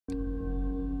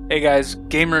Hey guys,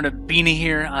 Gamer in a Beanie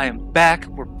here. I am back.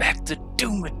 We're back to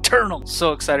Doom Eternal.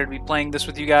 So excited to be playing this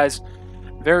with you guys.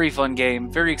 Very fun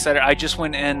game. Very excited. I just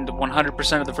went and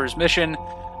 100% of the first mission.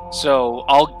 So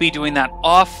I'll be doing that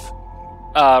off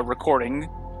recording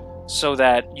so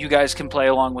that you guys can play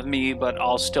along with me, but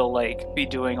I'll still be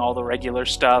doing all the regular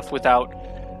stuff without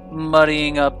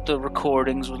muddying up the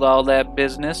recordings with all that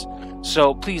business.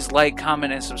 So please like,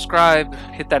 comment, and subscribe.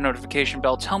 Hit that notification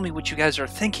bell. Tell me what you guys are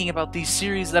thinking about these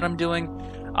series that I'm doing.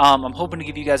 I'm hoping to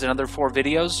give you guys another 4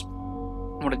 videos.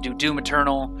 I'm going to do Doom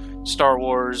Eternal, Star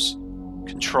Wars,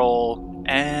 Control,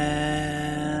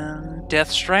 and Death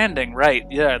Stranding. Right,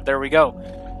 yeah, there we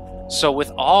go. So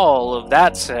with all of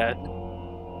that said,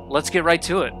 let's get right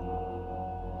to it.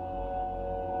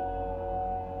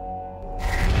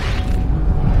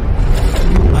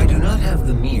 I do not have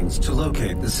the means to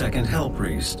locate the second Hell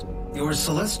Priest. Your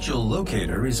celestial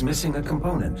locator is missing a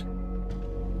component.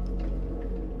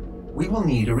 We will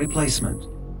need a replacement.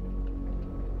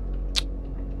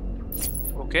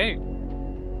 Okay.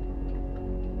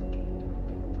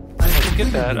 I have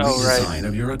Get that. completed the Oh, right. design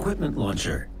of your equipment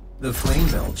launcher. The flame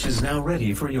belch is now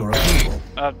ready for your approval.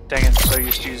 Oh, dang it. So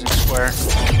used to using square.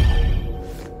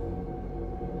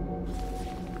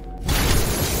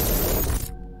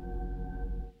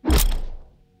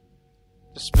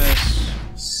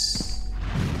 Dismiss.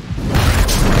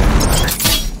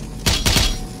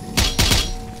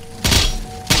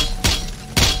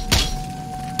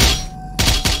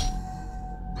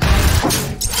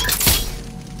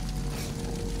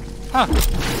 Huh.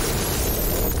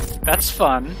 That's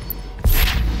fun.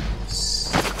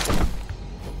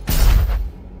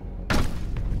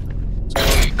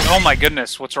 Oh my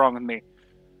goodness, what's wrong with me?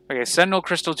 Okay, Sentinel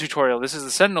Crystal tutorial. This is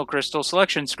the Sentinel Crystal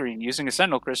selection screen. Using a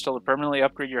Sentinel Crystal to permanently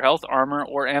upgrade your health, armor,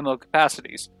 or ammo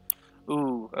capacities.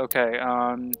 Ooh, okay,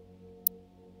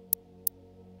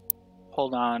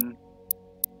 hold on.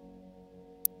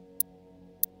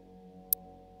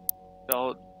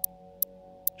 Belt.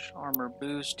 Armor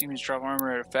boost. Demons drop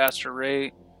armor at a faster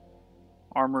rate.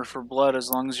 Armor for blood. As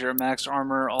long as you're at max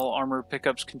armor, all armor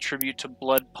pickups contribute to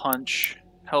blood punch.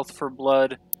 Health for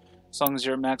blood. As long as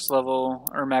you're at max level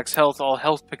or max health, all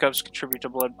health pickups contribute to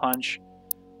blood punch.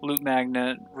 Loot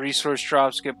magnet. Resource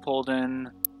drops get pulled in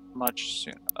much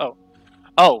soon.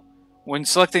 Oh. When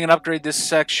selecting an upgrade, this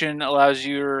section allows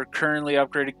your currently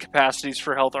upgraded capacities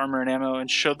for health, armor, and ammo, and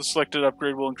show the selected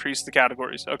upgrade will increase the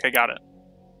categories. Okay, got it.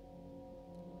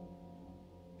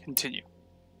 Continue.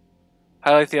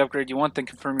 Highlight the upgrade you want, then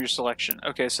confirm your selection.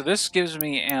 Okay, so this gives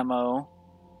me ammo.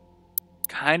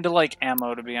 Kind of like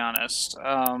ammo, to be honest.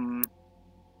 And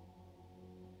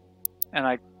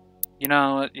you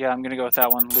know, yeah, I'm gonna go with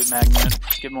that one. Loot magnet.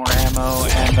 Get more ammo,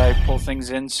 and I pull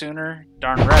things in sooner.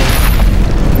 Darn right.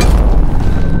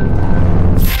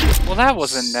 Well, that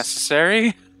wasn't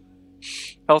necessary.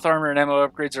 Health, armor, and ammo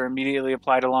upgrades are immediately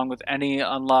applied along with any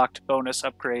unlocked bonus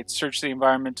upgrades. Search the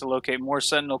environment to locate more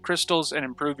Sentinel crystals and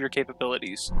improve your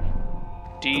capabilities.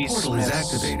 The portal is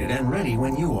activated and ready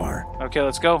when you are. Okay,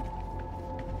 let's go.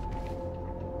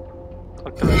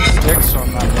 Click the right stick so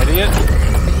I'm not an idiot.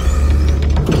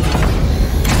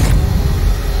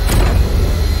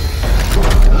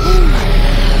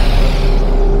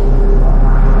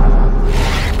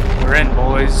 We're in,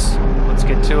 boys. Let's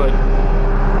get to it.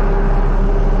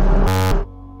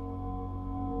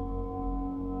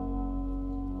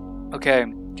 Okay,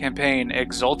 campaign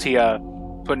Exultia.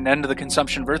 Put an end to the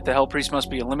consumption of Earth. The Hell Priest must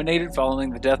be eliminated following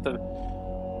the death of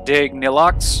Dig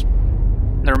Nilox.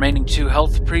 The remaining 2 Hell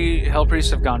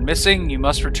Priests have gone missing. You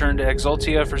must return to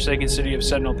Exultia, forsaken city of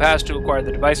Sentinel Pass, to acquire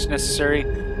the device necessary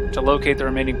to locate the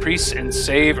remaining priests and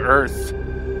save Earth.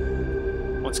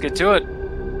 Let's get to it.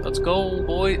 Let's go,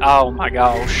 boy. Oh my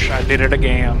gosh, I did it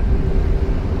again.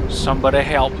 Somebody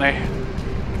help me.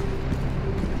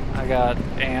 I got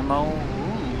ammo.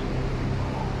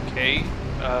 Ooh. Okay.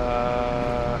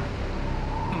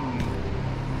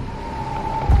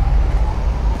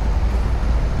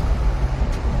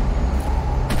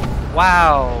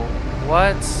 Wow,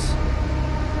 what?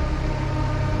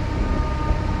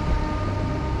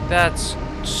 That's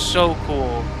so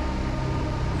cool.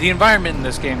 The environment in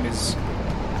this game is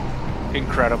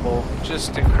incredible,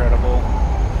 just incredible.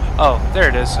 Oh, there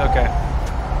it is, okay.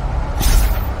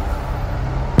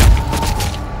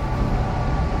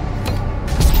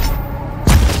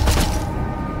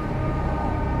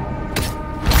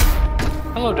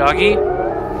 Hello, doggy.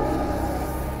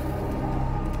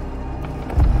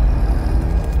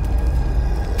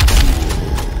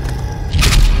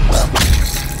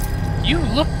 You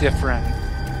look different.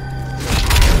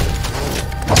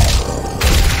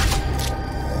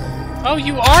 Oh,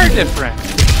 you are different.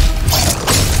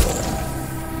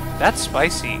 That's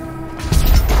spicy.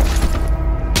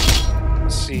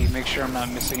 Let's see, make sure I'm not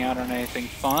missing out on anything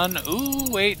fun. Ooh,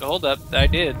 wait, hold up. I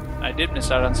did miss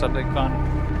out on something fun.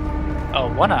 Oh,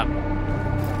 1-up.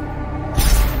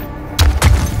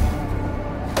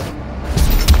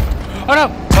 Oh no!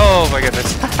 Oh my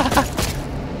goodness.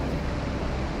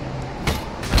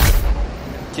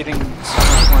 Getting so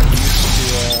much more used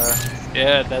to,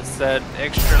 yeah, that's that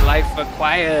extra life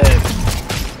acquired.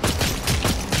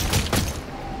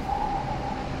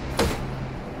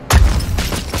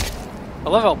 I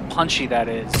love how punchy that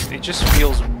is. It just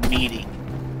feels meaty.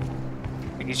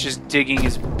 Like he's just digging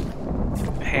his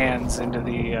hands into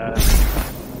the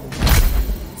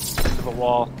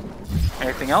wall.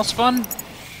 Anything else fun?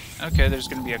 Okay, there's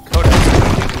gonna be a codex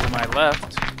to my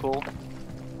left. Cool.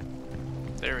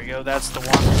 There we go, that's the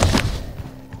one.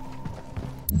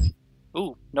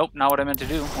 Ooh, nope, not what I meant to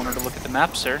do. Wanted to look at the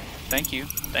map, sir. Thank you.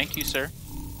 Thank you, sir.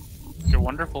 You're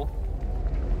wonderful.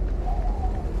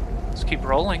 Let's keep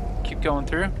rolling. Keep going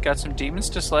through. Got some demons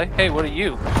to slay. Hey, what are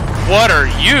you? What are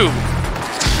you?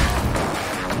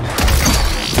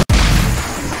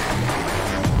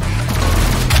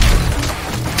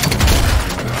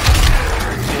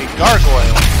 A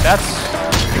gargoyle. That's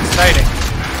exciting.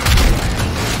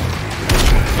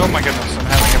 Oh my goodness, I'm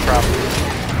having a problem.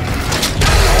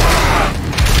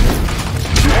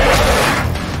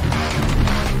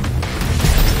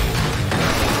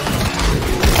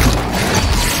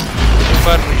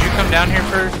 Bud, would you come down here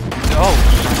for... Oh,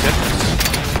 my goodness.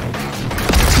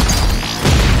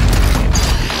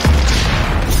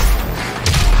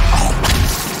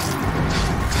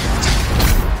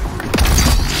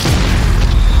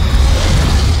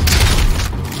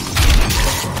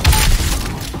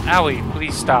 Owie,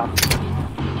 please stop.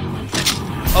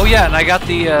 Oh yeah, and I got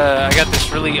the I got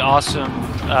this really awesome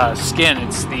skin.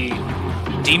 It's the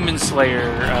Demon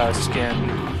Slayer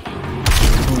skin.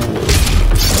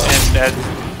 And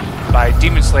by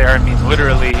Demon Slayer, I mean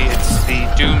literally it's the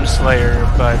Doom Slayer,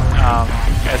 but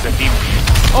as a demon.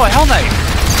 Oh, a Hell Knight!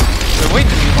 Been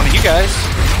waiting to meet one of you guys.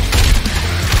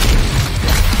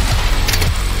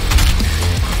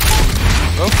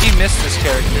 Low-key missed this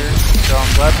character, so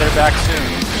I'm glad they're back soon.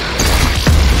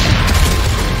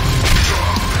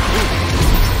 Ooh.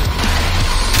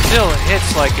 Still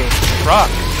hits like a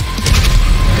truck.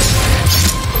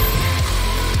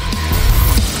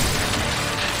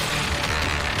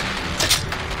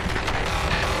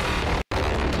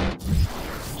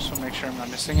 I'm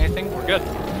not missing anything. We're good.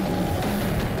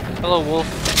 Hello, wolf.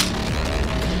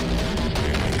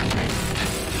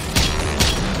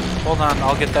 Hold on,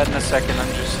 I'll get that in a second.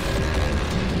 I'm just...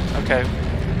 Okay.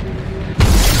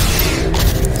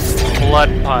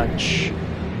 Blood punch.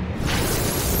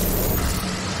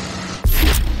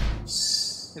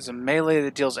 Is a melee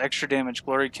that deals extra damage.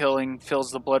 Glory killing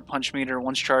fills the blood punch meter.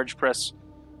 Once charged, press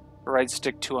right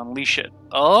stick to unleash it.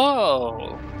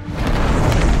 Oh!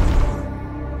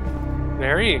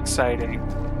 Very exciting.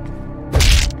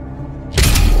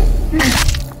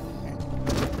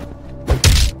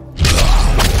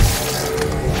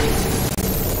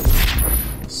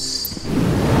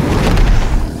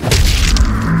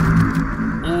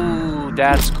 Ooh,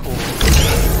 that's cool.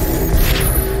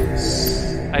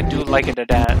 I do like it at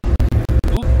that.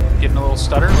 Ooh, getting a little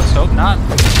stutter. Let's hope not.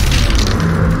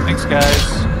 Thanks,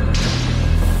 guys.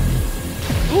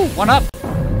 Ooh, 1-up.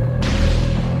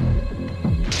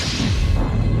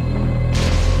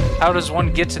 How does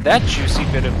one get to that juicy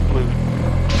bit of loot?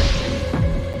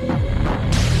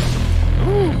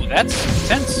 Ooh, that's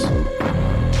intense.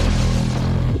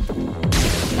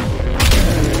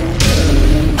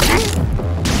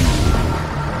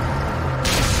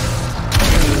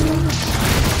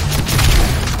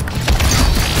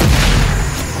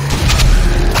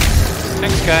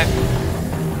 Thanks, guy.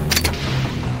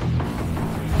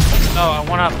 No, I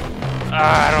want up.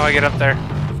 How do I get up there?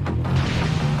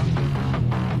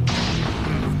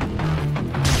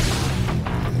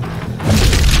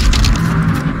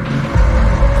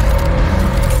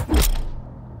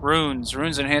 Runes.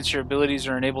 Runes enhance your abilities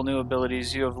or enable new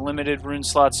abilities. You have limited rune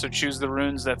slots, so choose the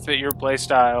runes that fit your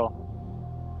playstyle.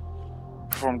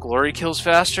 Perform glory kills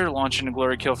faster. Launching a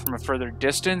glory kill from a further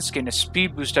distance. Gain a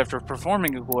speed boost after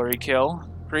performing a glory kill.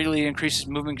 Greatly increases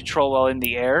movement control while in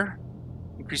the air.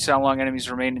 Increases how long enemies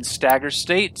remain in stagger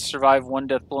state. Survive one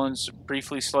death blow and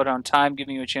briefly slow down time,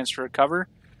 giving you a chance to recover.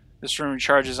 This rune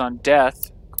charges on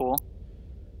death. Cool.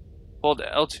 Hold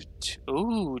L2.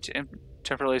 Ooh, to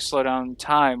temporarily slow down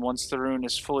time. Once the rune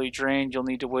is fully drained, you'll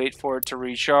need to wait for it to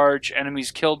recharge.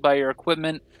 Enemies killed by your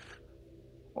equipment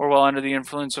or while under the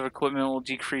influence of equipment will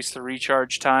decrease the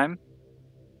recharge time.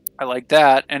 I like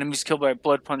that. Enemies killed by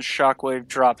blood punch, shockwave,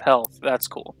 drop health. That's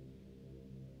cool.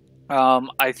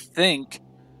 I think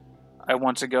I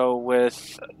want to go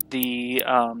with the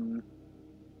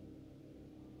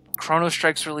Chrono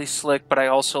Strike's really slick, but I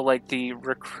also like the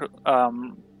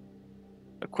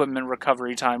equipment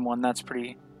recovery time one. That's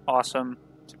pretty awesome,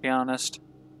 to be honest.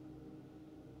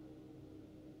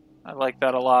 I like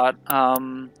that a lot.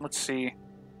 Let's see.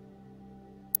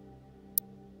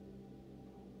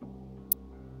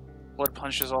 Blood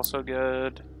Punch is also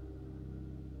good.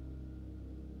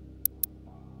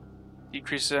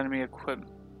 Decreases enemy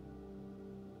equipment.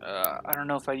 I don't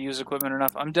know if I use equipment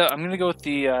enough. I'm gonna go with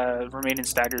the remain in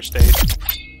stagger state.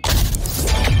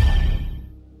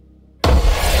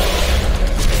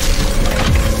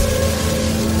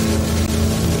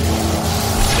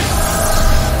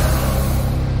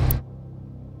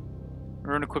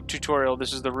 Rune equip tutorial.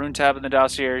 This is the rune tab in the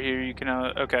dossier. Here you can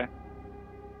okay.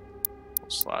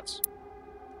 Slots.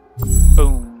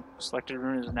 Boom. Selected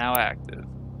rune is now active.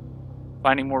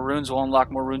 Finding more runes will unlock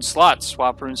more rune slots.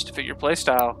 Swap runes to fit your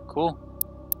playstyle. Cool.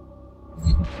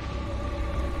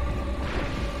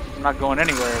 I'm not going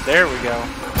anywhere. There we go.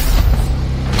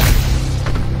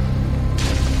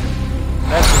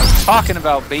 That's what I'm talking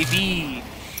about, baby.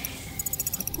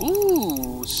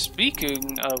 Ooh,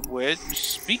 speaking of which,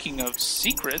 speaking of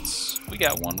secrets, we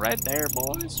got one right there,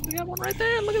 boys. We got one right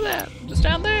there. Look at that. Just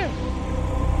down there.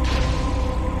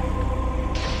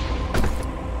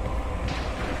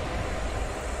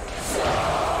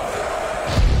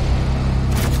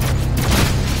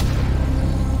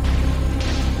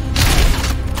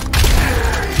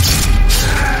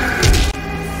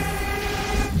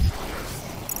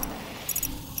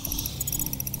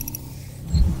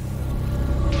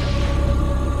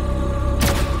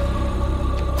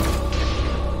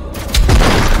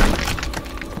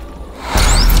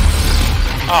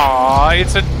 Aw,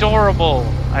 it's adorable.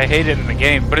 I hate it in the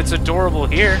game, but it's adorable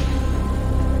here.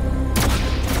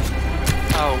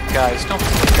 Oh, guys, don't do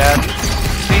that.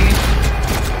 See?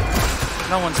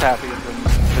 No one's happy when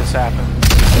this happens.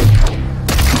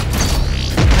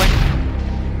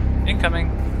 Blink.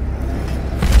 Incoming.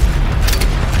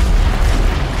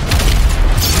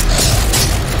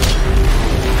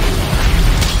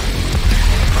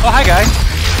 Oh, hi, guys.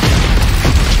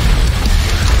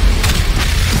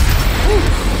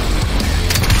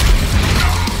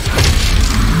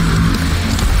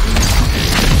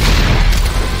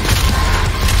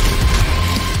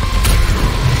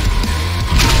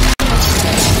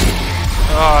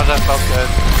 Oh, that felt good.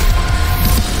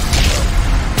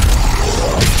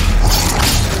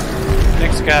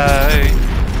 Next guy.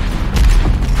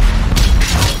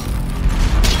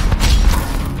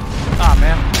 Ah,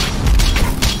 man.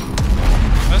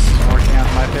 This isn't working out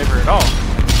in my favor at all.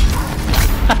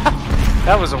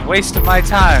 That was a waste of my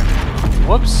time.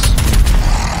 Whoops.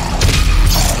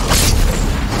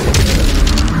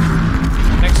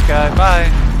 Next guy,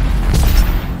 bye.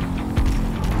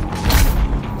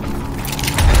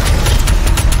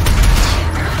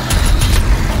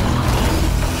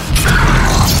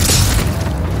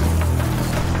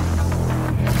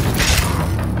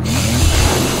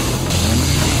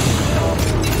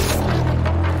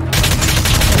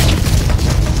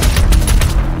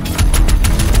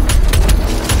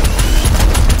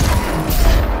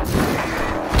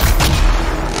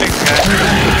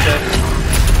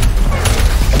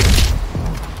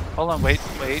 Hold on, wait.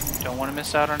 Don't want to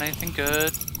miss out on anything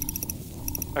good.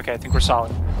 Okay, I think we're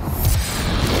solid.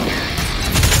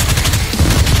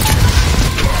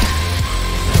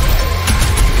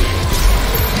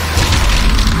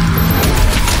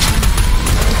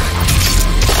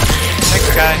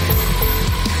 Next guy.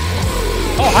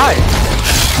 Oh, hi!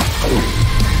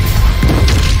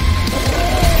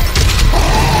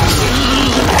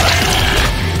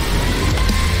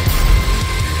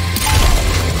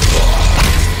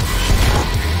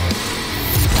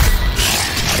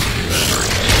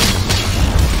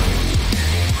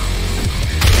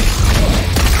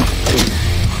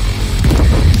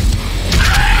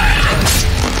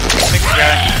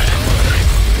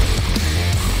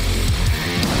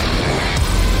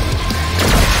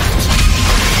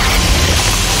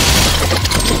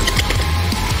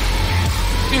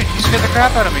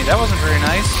 Crap out of me. That wasn't very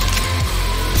nice.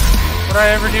 What did I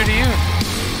ever do to you?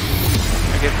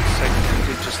 I get this. I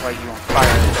did just light you on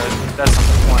fire, but that's not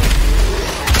the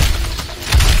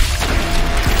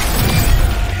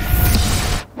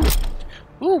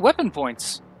point. Ooh, weapon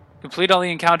points. Complete all the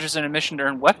encounters in a mission to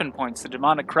earn weapon points. The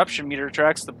demonic corruption meter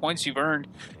tracks the points you've earned.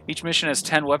 Each mission has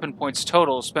 10 weapon points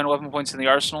total. Spend weapon points in the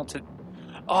arsenal to...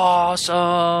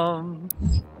 Awesome!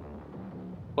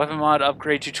 Weapon mod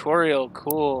upgrade tutorial.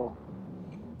 Cool.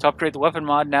 To upgrade the weapon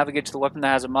mod, navigate to the weapon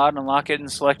that has a mod, unlock it,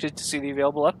 and select it to see the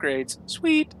available upgrades.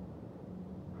 Sweet!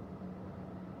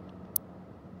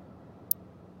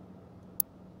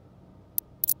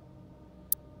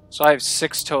 So I have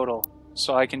 6 total.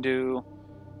 So I can do...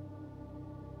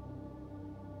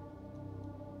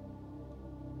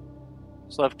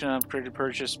 Select an upgrade to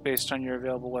purchase based on your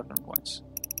available weapon points.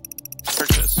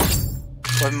 Purchase.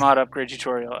 Weapon mod upgrade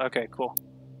tutorial. Okay, cool.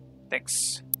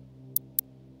 Thanks.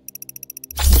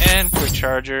 And quick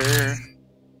charger.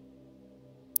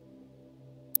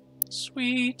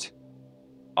 Sweet.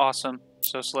 Awesome.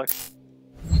 So select.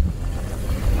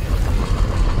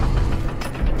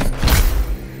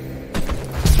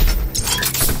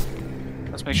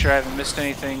 Let's make sure I haven't missed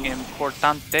anything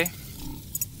importante.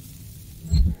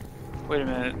 Wait a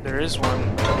minute, there is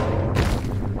one.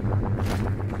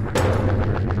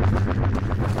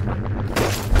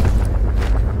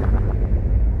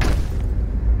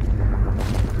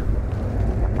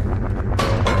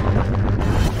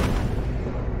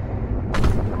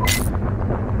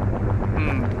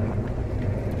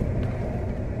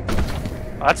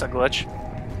 Oh, that's a glitch.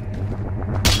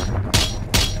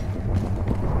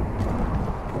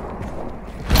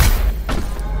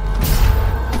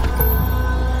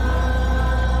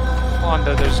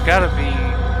 Wanda, there's gotta be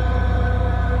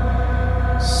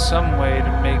some way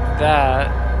to make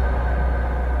that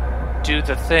do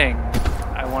the thing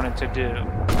I want it to do.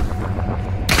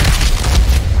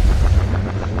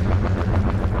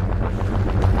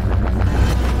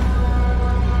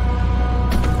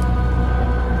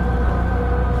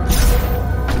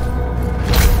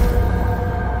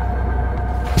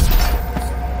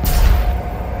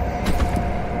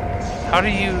 How do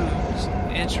you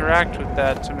interact with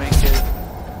that to make it...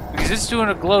 Because it's doing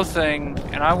a glow thing,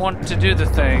 and I want to do the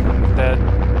thing that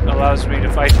allows me to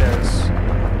fight this.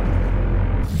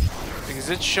 Because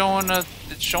it's showing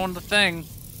the thing.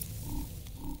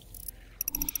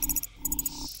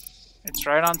 It's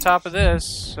right on top of this,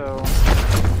 so...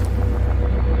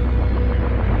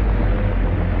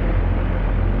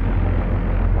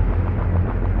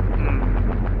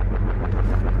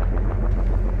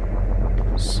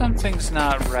 Something's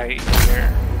not right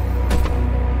here.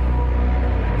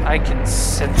 I can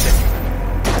sense it.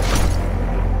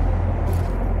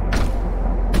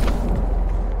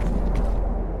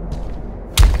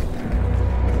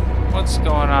 What's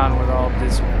going on with all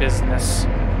this business?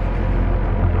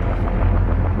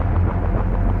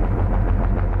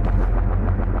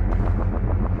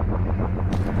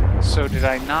 So did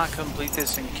I not complete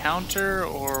this encounter,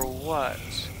 or what?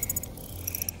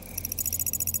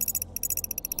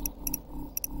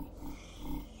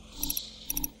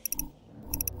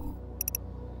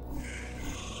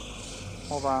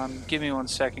 Hold on, give me 1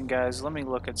 second, guys. Let me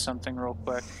look at something real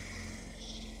quick.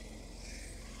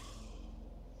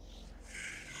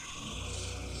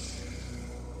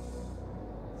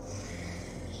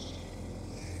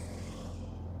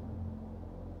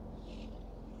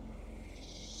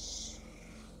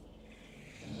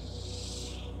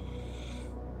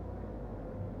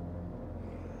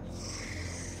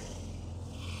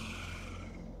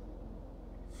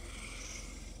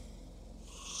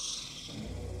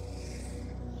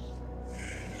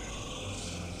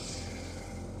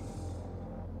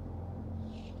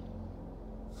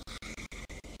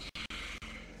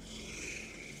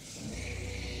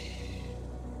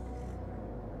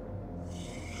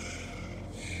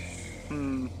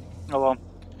 Oh well.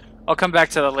 I'll come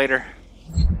back to that later.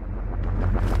 Don't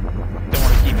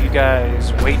want to keep you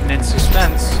guys waiting in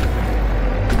suspense.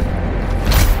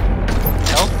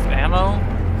 Health, ammo.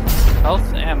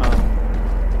 Health, ammo.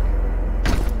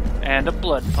 And a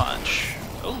blood punch.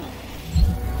 Oh.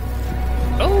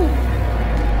 Oh!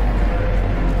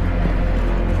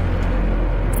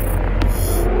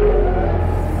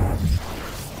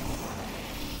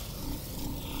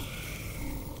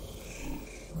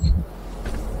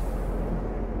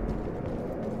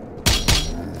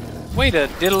 Wait a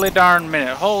diddly darn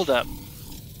minute, hold up.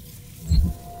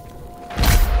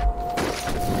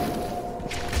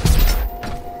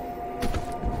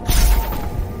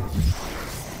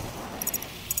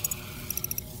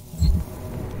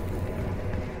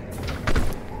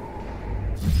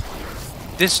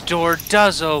 This door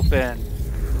does open.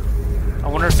 I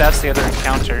wonder if that's the other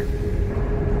encounter.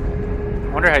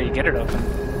 I wonder how you get it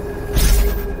open.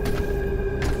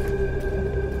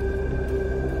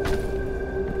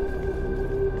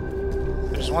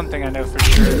 One thing I know for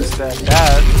sure is that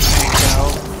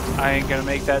I ain't gonna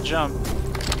make that jump.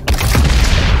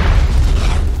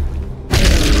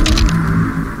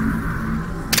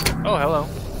 Oh, hello.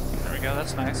 There we go,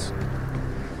 that's nice.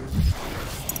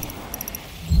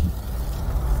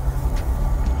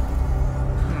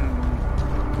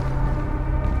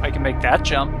 can make that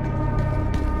jump.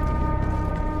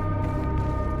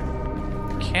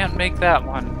 Can't make that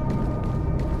one.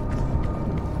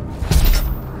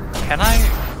 Can I?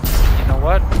 You know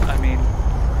what? I mean,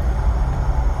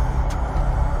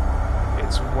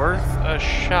 it's worth a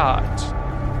shot.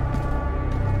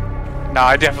 No,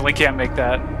 I definitely can't make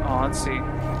that. Oh, let's see.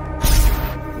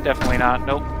 Definitely not.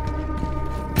 Nope.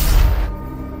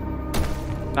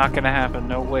 Not gonna happen.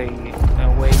 No way.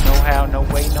 No way, no how. No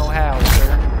way, no how,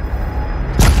 sir.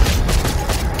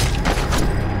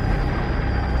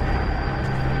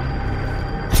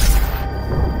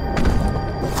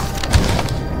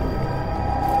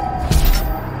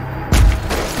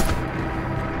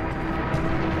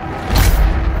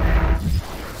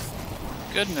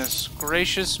 Goodness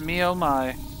gracious me, oh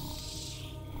my.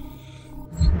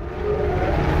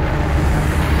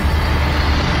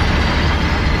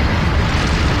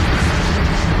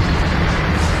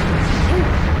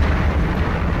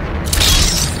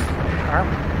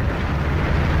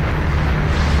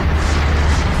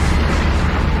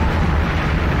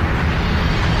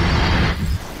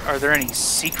 Are there any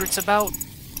secrets about?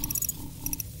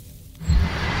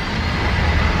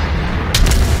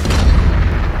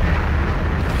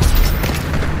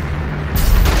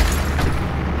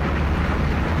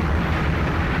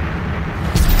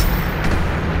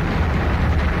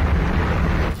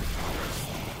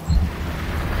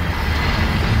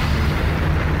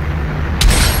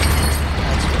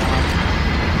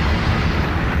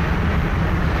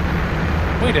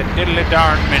 Wait a diddly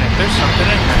darn minute, there's something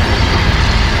in there.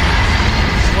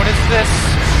 What is this?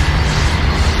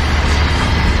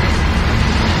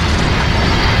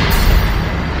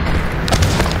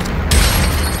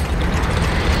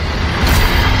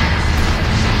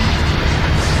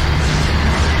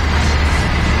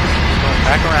 Going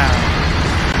back around.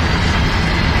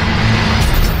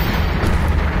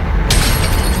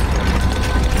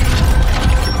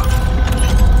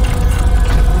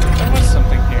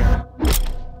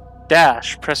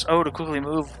 Dash. Press O to quickly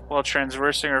move while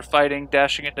transversing or fighting.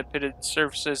 Dashing into pitted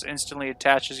surfaces instantly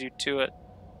attaches you to it.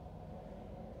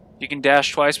 You can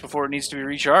dash twice before it needs to be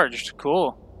recharged.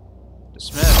 Cool.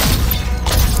 Dismiss.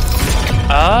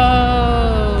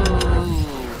 Oh!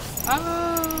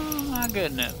 Oh my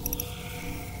goodness.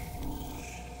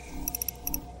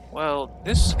 Well,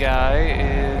 this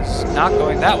guy is not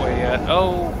going that way yet.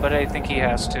 Oh, but I think he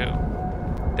has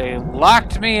to. They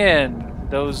locked me in.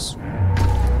 Those...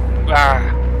 Ah.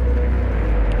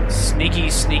 Sneaky,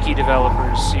 sneaky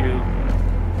developers, you.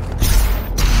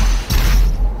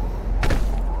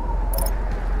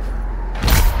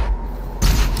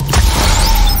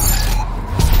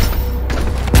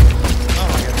 Oh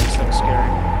my goodness, that was scary.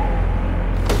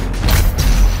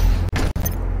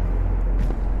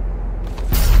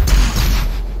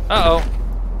 Uh-oh.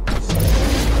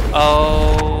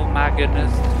 Oh my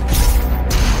goodness.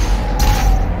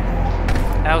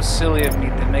 How silly of me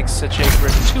to make such a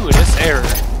gratuitous error.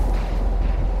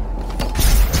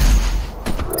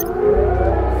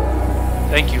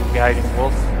 Thank you, guiding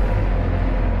wolf.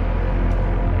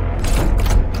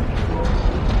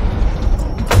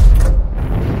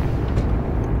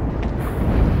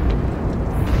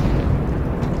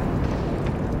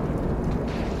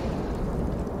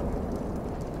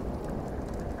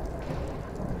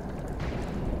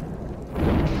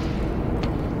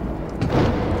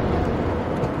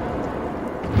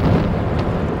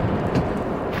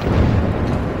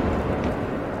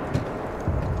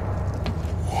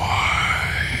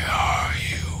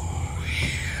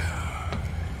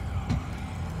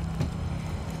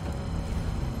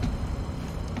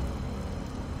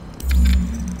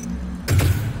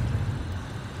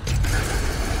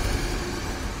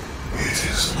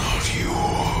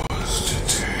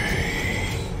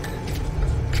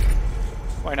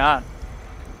 Why not?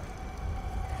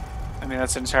 I mean,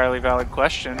 that's an entirely valid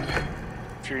question.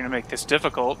 If you're going to make this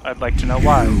difficult, I'd like to know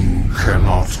why. You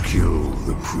cannot kill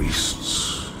the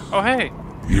priests. Oh, hey.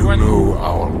 You know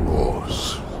our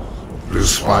laws.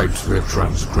 Despite their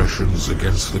transgressions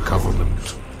against the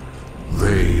Covenant,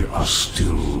 they are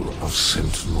still of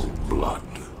Sentinel blood.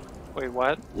 Wait,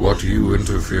 what? What you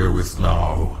interfere with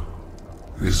now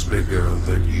is bigger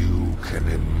than you can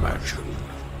imagine.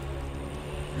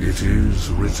 It is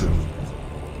written.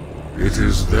 It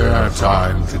is their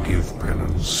time to give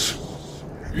penance.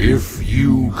 If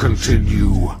you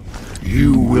continue,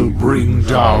 you will bring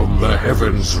down the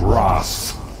heavens'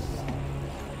 wrath.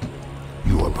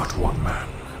 You are but one man.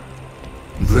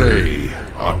 They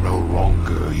are no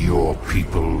longer your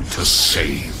people to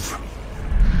save.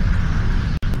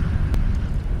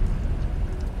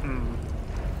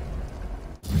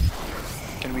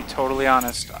 Gonna be totally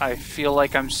honest. I feel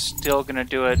like I'm still gonna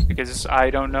do it because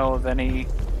I don't know of any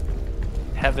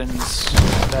heavens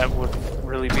that would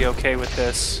really be okay with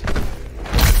this.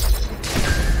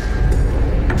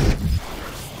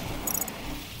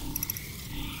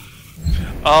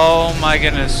 Oh my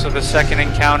goodness, so the second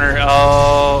encounter,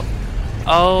 oh,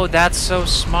 that's so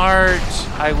smart.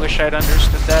 I wish I'd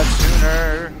understood that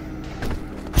sooner.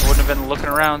 I wouldn't have been looking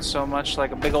around so much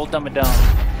like a big old dumb-a-dum.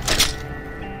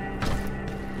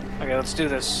 Okay, let's do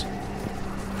this.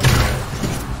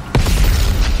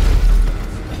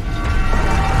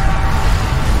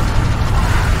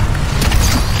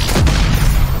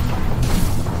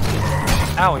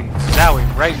 Owie,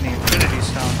 zowie, right in the Infinity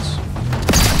Stones.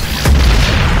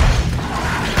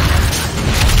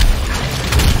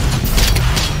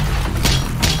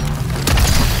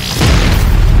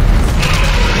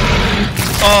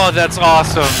 Oh, that's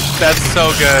awesome. That's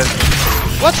so good.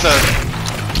 What the?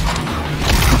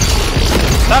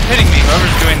 Stop hitting me,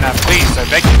 whoever's doing that, please, I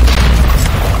beg you.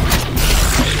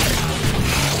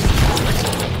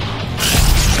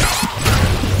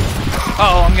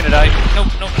 Uh-oh, I'm gonna die. Nope,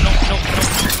 nope, nope, nope, nope.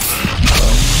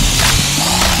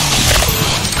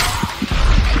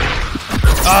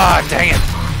 Ah, dang it.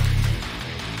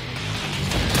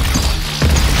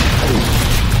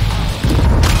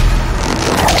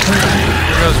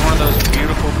 Here goes one of those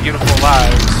beautiful, beautiful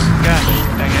lives. God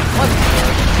dang it. What the?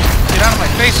 Get out of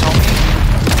my face, homie.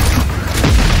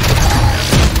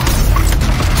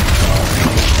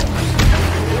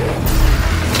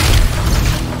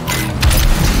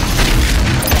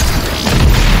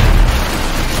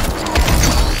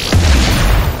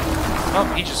 Oh,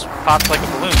 he just popped like a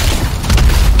balloon.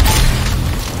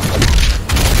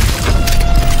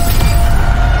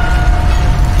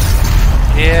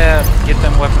 Yeah, get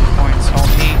them weapon points,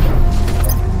 homie.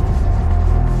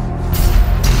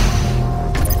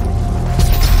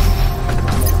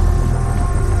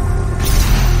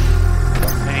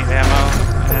 I need ammo,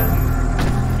 and...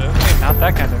 okay, not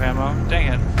that kind of ammo. Dang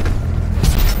it.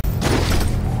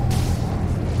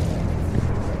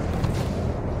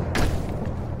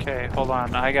 Okay, hold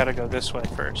on. I gotta go this way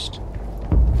first.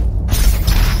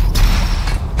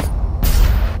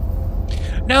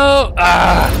 No!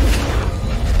 Ah!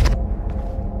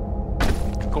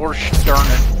 Gosh darn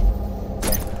it.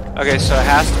 Okay, so it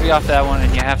has to be off that one,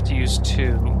 and you have to use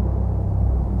 2.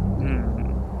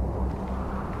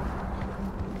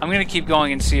 I'm gonna keep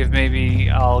going and see if maybe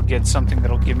I'll get something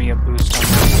that'll give me a boost on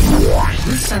this.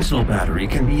 This Sentinel battery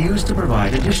can be used to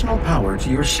provide additional power to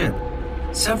your ship.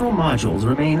 Several modules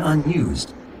remain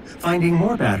unused. Finding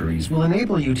more batteries will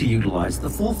enable you to utilize the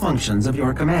full functions of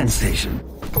your command station.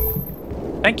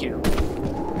 Thank you.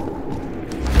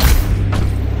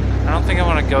 I don't think I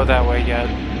want to go that way yet.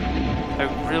 I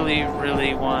really,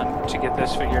 really want to get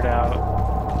this figured out.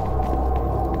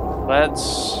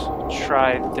 Let's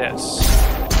try this.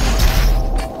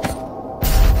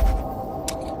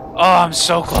 Oh, I'm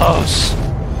so close!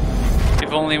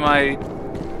 If only my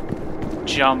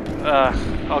jump...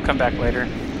 I'll come back later.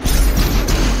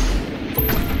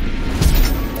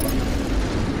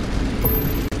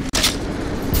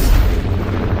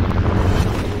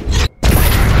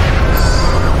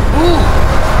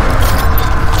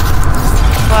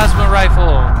 Plasma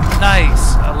rifle!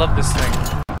 Nice! I love this thing.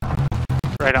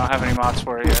 I don't have any mods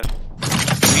for it yet.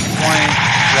 Weak point,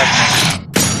 revenant.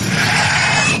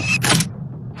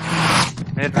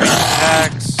 Mid-range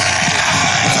attacks.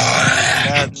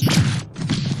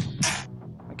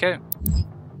 Okay.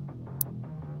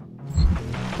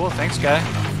 Cool, thanks, guy.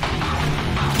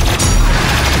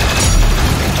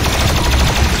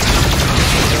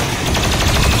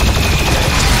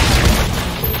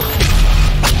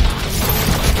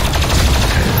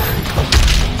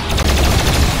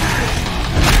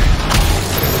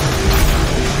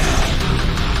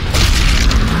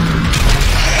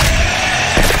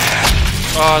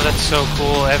 Oh, that's so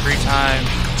cool every time.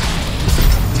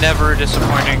 Never a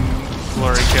disappointing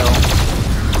glory kill.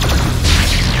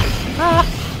 Ah!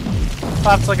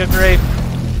 Pops like a grape.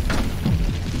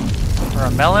 Or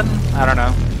a melon? I don't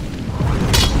know.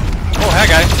 Oh, hi,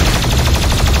 guy.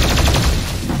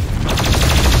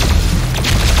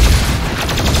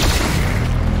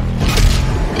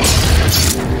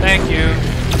 Thank you.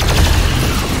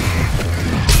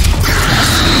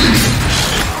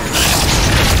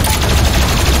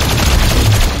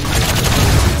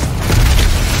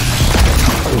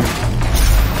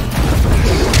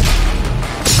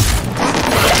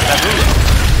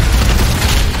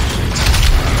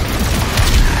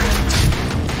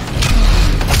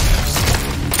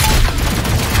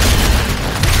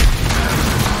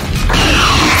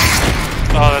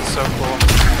 Oh, that's so cool.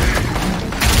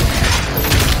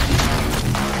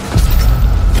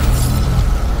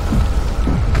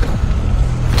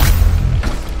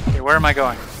 am I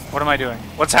going? What am I doing?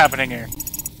 What's happening here?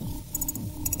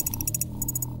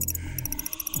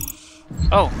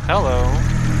 Oh, hello.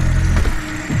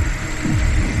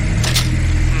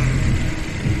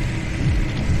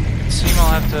 It seems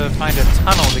I'll have to find a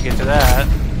tunnel to get to that.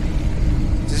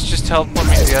 Does this just teleport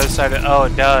me to the other side of... Oh,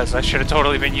 it does. I should have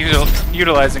totally been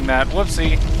utilizing that.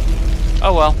 Whoopsie.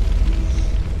 Oh well.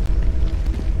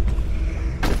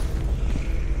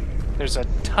 There's a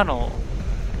tunnel.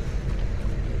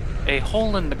 A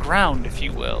hole in the ground, if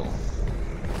you will.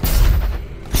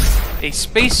 A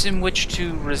space in which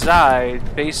to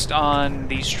reside based on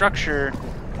the structure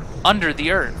under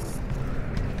the earth.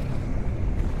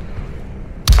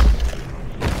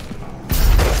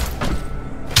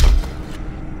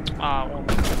 Ah,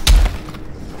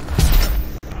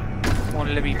 won't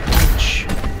let me punch.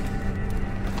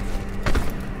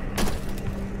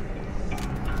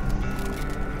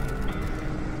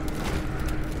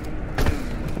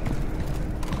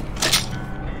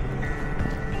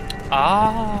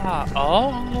 Ah, oh.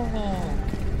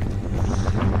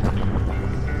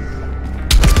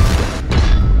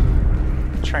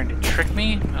 Trying to trick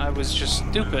me? I was just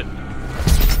stupid.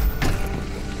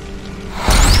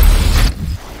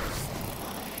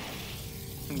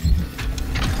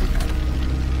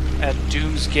 At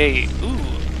Doom's Gate. Ooh,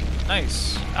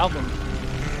 nice album.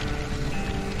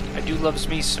 I do loves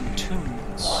me some tunes.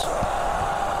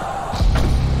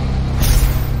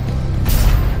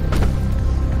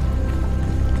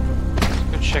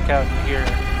 Check out here.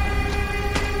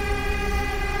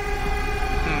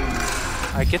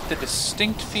 I get the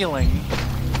distinct feeling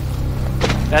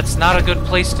that's not a good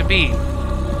place to be.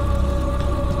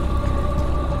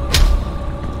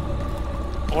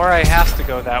 Or I have to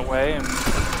go that way and...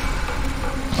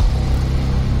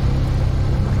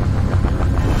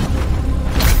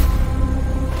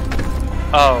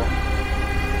 Oh.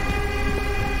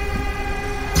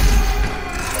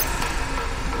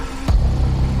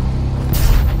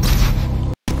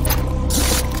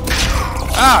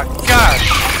 Ah, gosh,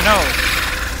 no.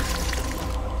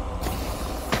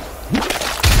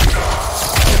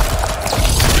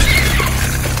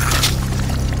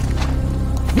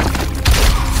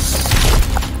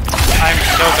 I'm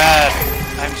so bad.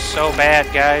 I'm so bad,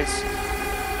 guys.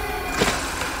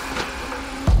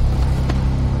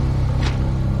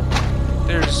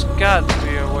 There's got to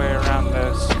be a way around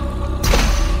this.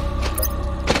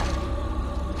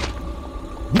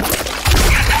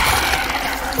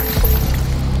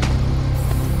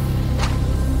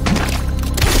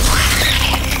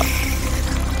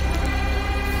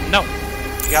 No,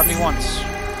 you got me once.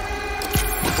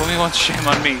 Fool me once, shame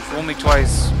on me. Fool me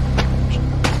twice.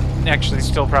 Actually,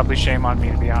 still probably shame on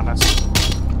me, to be honest.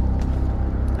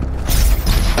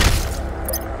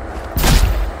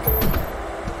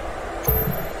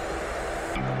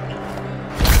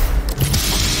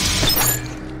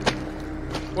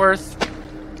 Worth.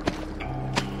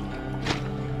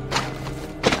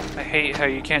 I hate how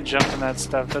you can't jump in that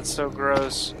stuff. That's so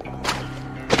gross.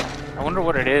 I wonder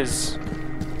what it is.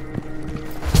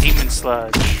 Demon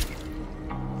sludge.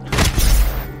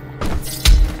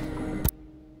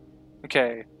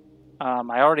 Okay.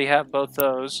 I already have both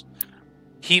those.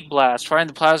 Heat blast. Firing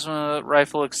the plasma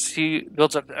rifle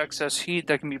builds up excess heat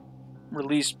that can be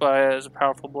released as a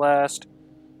powerful blast.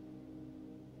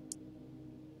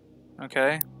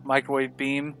 Okay. Microwave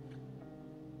beam.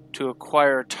 To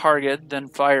acquire a target, then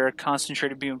fire a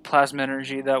concentrated beam of plasma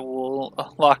energy that will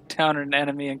lock down an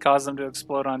enemy and cause them to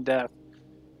explode on death.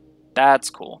 That's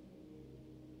cool.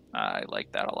 I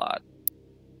like that a lot.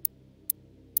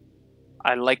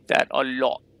 I like that a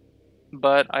lot.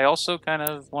 But I also kind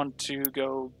of want to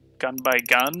go gun by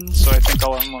gun, so I think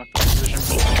I'll unlock the position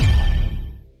ball.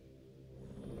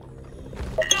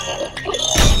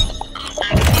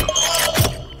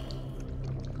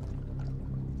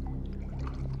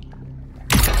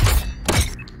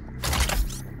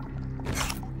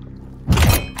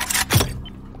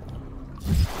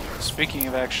 Speaking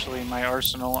of actually my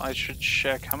arsenal, I should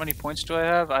check. How many points do I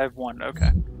have? I have 1,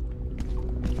 okay.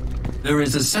 There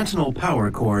is a Sentinel power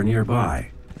core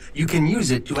nearby. You can use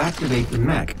it to activate the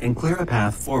mech and clear a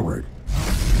path forward.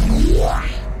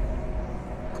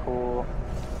 Cool.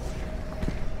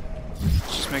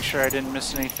 Let's just make sure I didn't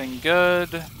miss anything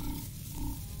good.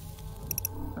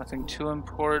 Nothing too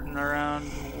important around.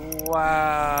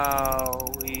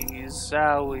 Wowie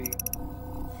zowie.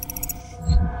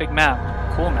 Big map.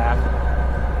 Cool map.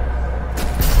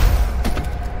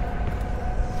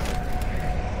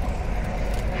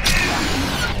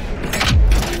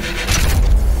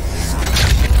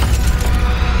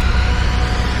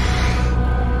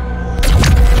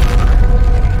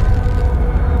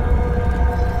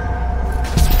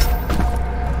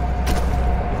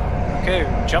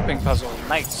 jumping puzzle.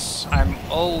 Nice. I'm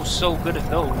oh so good at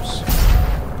those.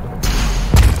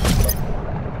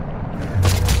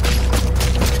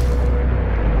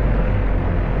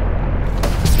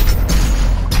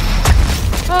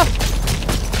 Ah.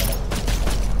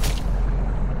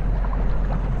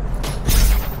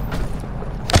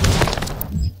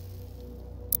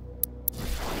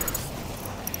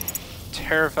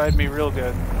 Terrified me real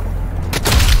good.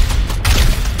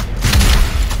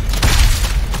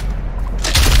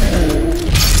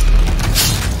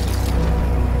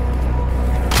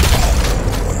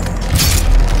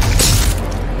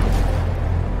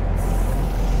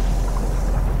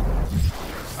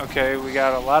 Okay, we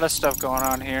got a lot of stuff going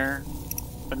on here,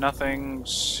 but nothing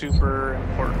super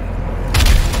important.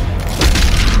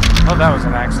 Oh, that was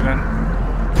an accident.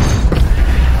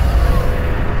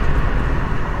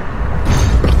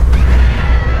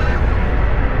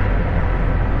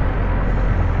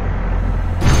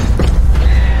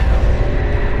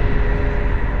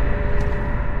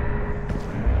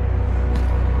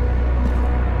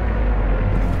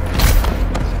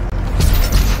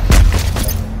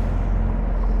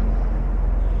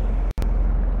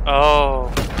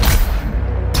 Oh.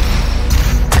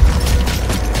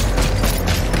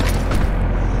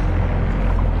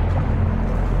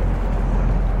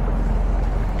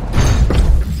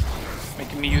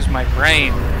 Making me use my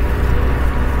brain.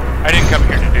 I didn't come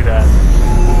here to do that.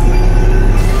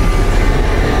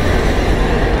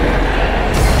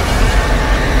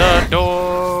 The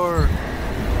door.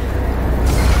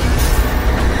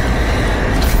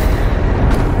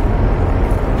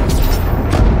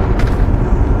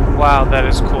 Wow, that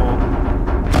is cool.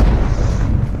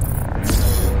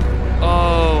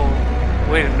 Oh,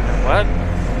 wait a minute, what?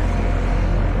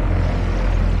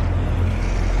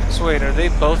 So wait, are they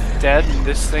both dead and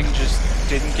this thing just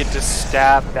didn't get to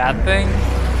stab that thing?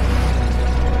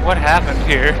 What happened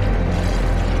here?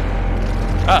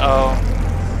 Uh-oh.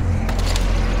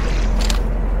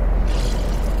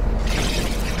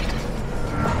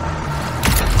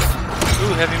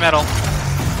 Ooh, heavy metal.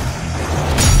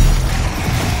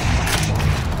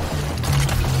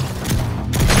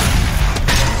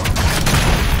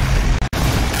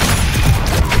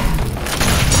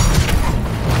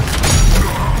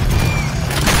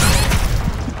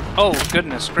 Oh,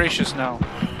 goodness gracious, no.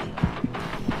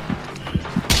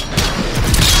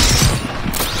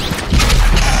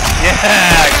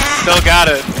 Yeah, still got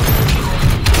it.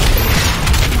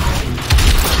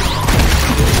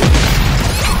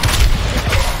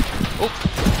 Oh.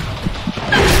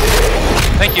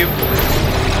 Thank you.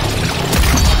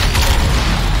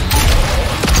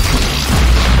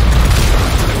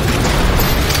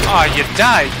 Aw, you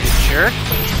died, you jerk.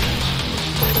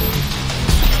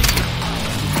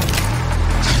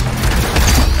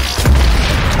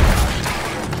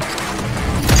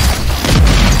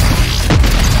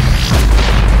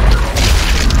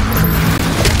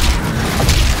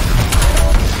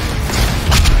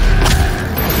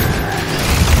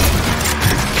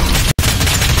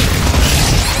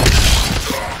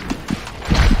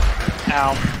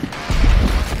 Ow.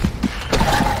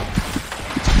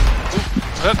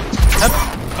 Hup, hup.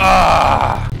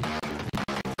 Ah.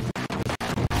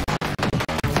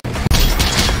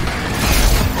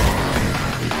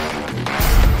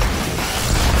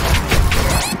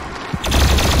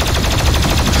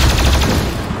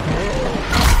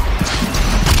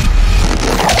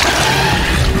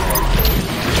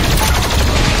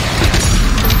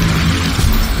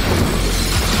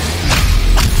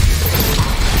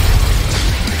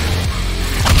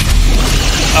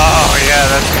 Oh, yeah,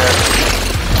 that's good.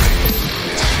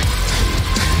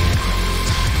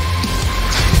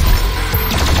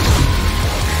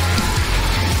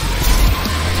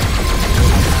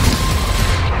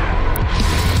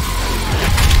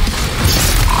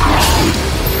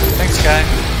 Thanks, guy.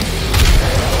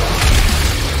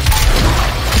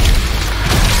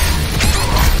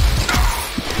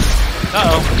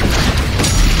 Uh-oh.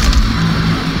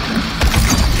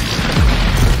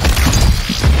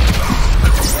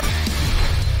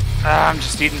 I'm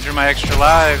just eating through my extra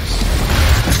lives.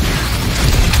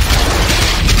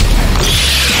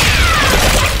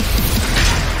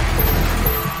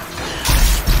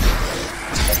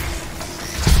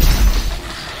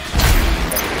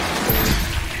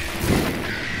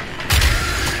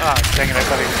 Ah, dang it, I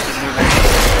thought he was moving.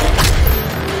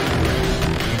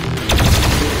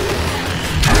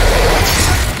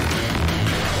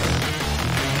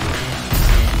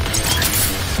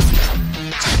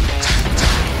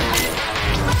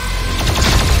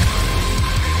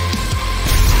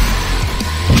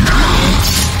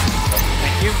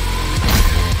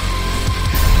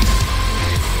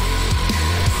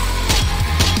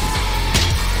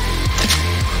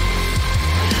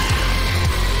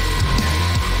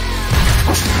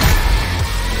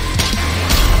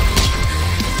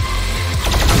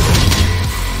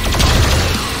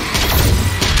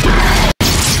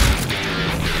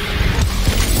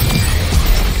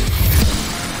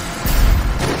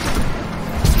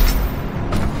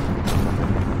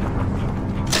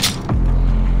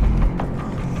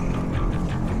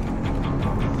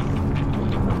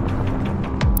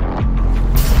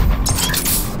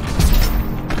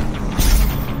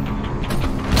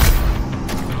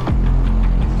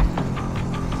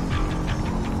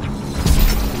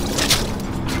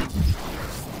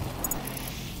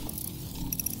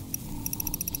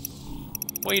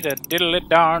 Wait a diddly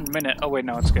darn minute. Oh wait,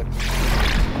 no, it's good. Oh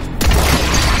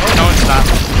no, it's not.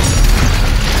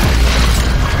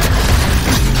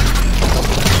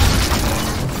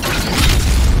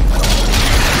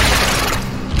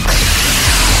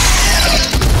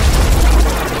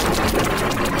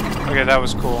 Okay, that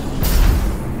was cool.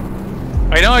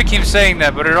 I know I keep saying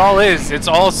that, but it all is. It's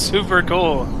all super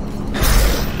cool.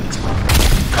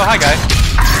 Oh, hi, guy.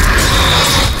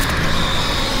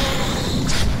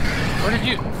 Where did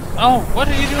you... Oh, what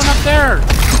are you doing up there?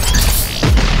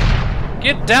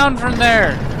 Get down from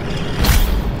there.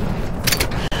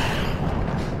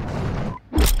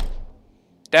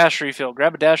 Dash refill.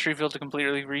 Grab a dash refill to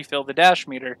completely refill the dash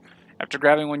meter. After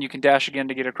grabbing one, you can dash again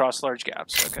to get across large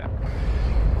gaps. Okay.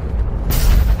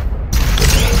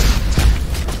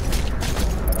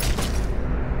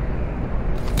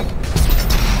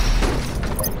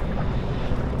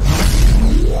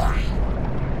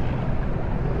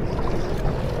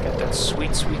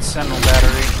 Sweet, sweet Sentinel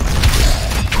battery.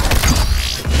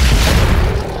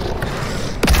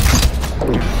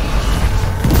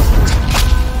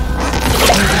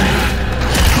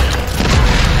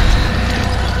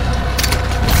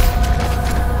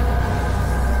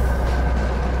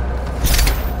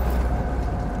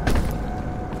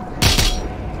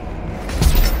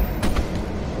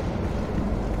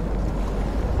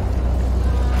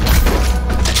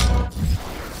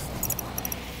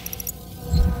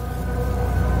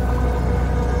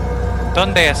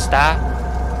 ¿Dónde está?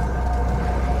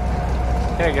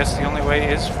 Okay, I guess the only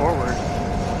way is forward.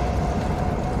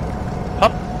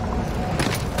 Hup!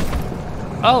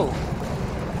 Oh!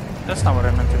 That's not what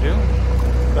I meant to do.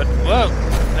 But, whoa!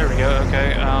 There we go,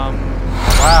 okay,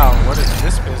 wow, what is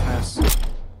this business?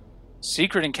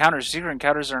 Secret encounters. Secret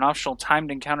encounters are an optional timed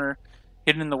encounter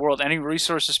hidden in the world. Any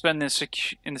resources spent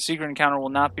in the secret encounter will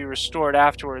not be restored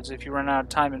afterwards. If you run out of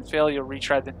time and fail, you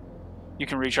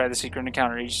can retry the secret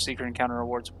encounter. Each secret encounter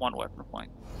rewards 1 weapon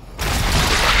point.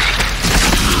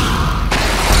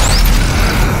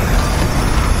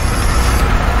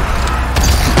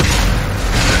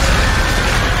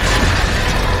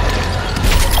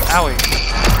 Owie.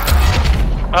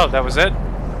 Oh, that was it?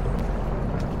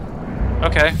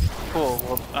 Okay, cool.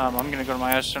 Well, I'm gonna go to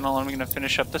my arsenal and I'm gonna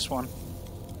finish up this one.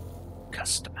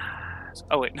 Customize.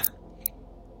 Oh, wait.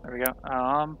 There we go.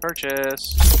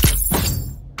 Purchase.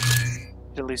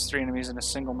 At least 3 enemies in a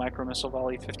single micro missile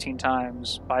volley 15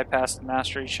 times. Bypass the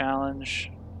mastery challenge.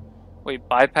 Wait,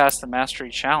 bypass the mastery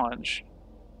challenge?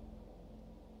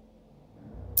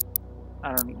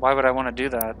 I don't. Why would I want to do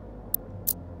that?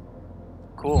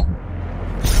 Cool.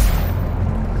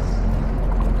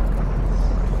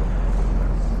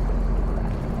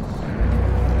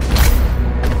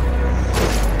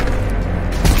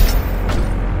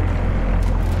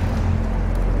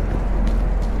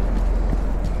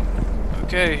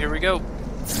 Okay, here we go.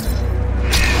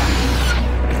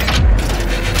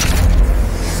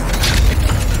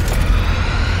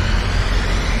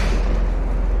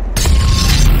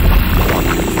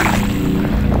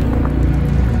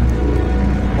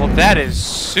 Well, that is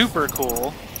super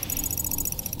cool.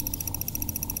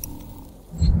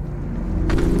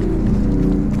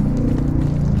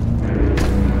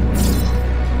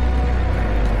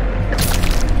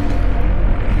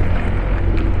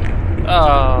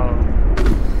 Oh.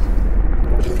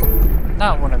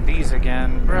 Not one of these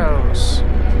again. Gross.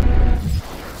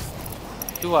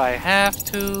 Do I have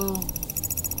to?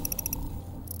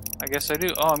 I guess I do.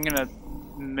 Oh, I'm gonna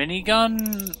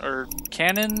minigun or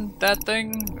cannon that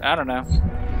thing? I don't know.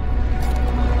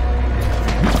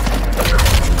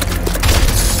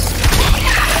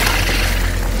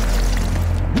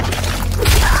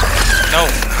 No.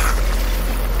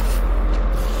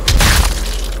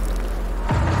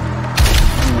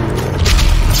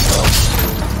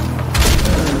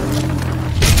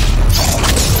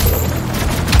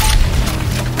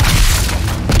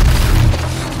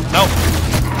 No.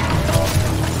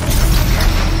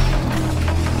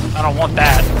 I don't want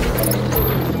that.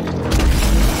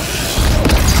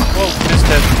 Whoa, missed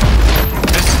it.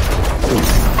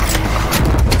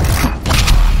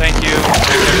 Thank you.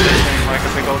 Like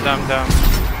a big old dum-dum.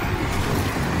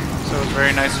 So it was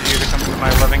very nice of you to come to my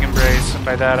loving embrace, and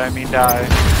by that I mean die.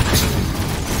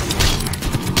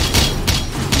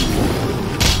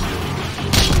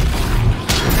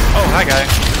 Oh, hi guy.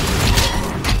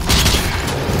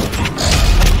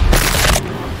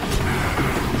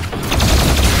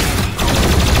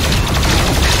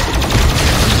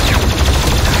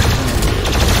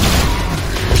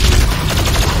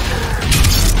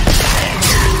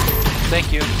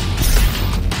 Thank you.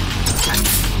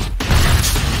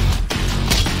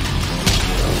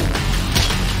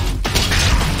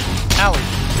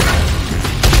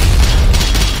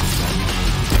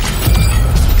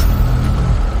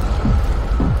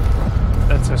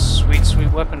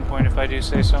 weapon point if I do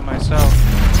say so myself.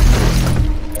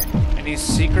 Any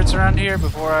secrets around here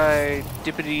before I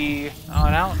dippity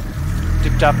on out?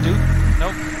 Dip top doop?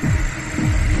 Nope.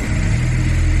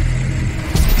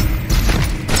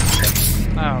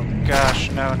 Oh gosh,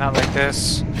 no, not like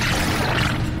this.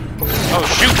 Oh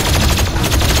shoot!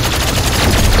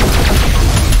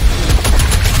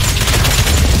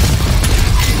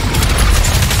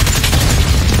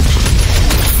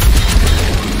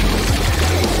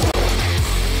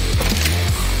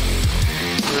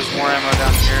 There's more ammo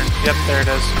down here. Yep, there it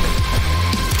is.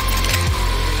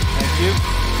 Thank you.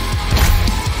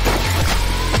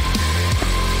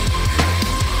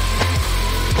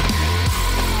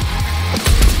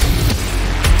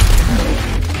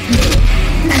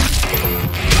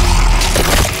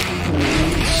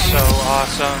 So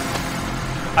awesome.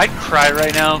 I'd cry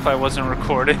right now if I wasn't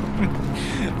recording.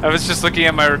 I was just looking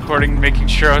at my recording, making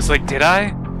sure. I was like, did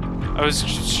I? I was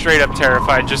straight up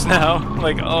terrified just now.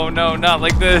 Like, oh no, not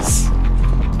like this.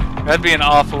 That'd be an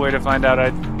awful way to find out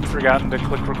I'd forgotten to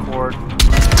click record.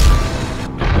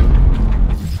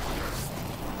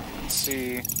 Let's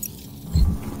see.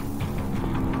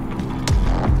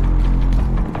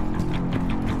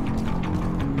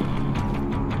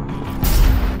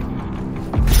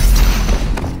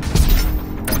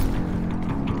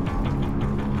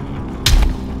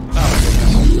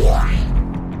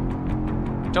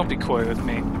 Don't be coy with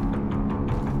me.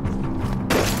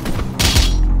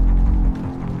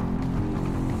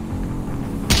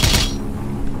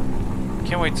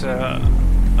 Can't wait to...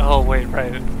 Oh, wait,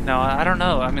 right. No, I don't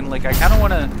know. I mean, like, I kind of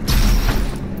want to...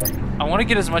 I want to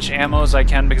get as much ammo as I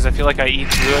can because I feel like I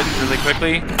eat through it really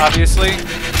quickly, obviously.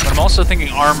 But I'm also thinking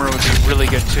armor would be really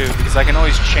good, too, because I can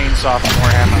always chainsaw for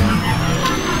more ammo.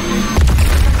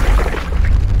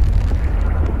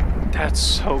 That's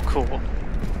so cool.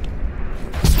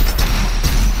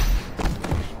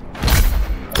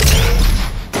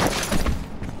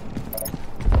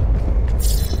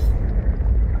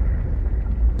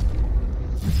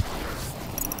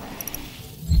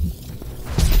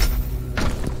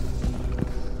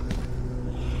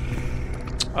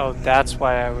 Oh, that's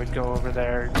why I would go over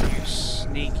there, you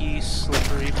sneaky,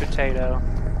 slippery potato.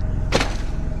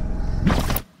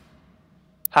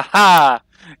 Haha!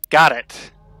 Got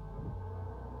it!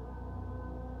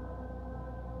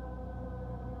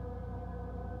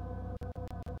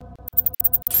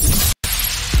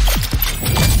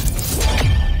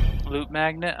 Loot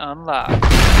magnet unlocked.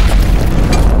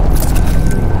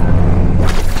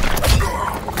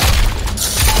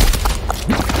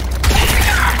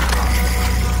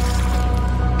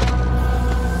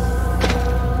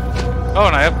 Oh,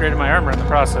 and I upgraded my armor in the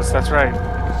process, that's right.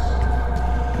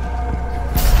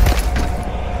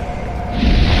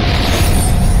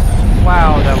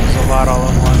 Wow, that was a lot all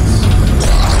at once.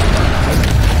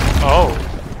 Oh.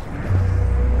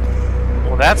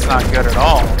 Well, that's not good at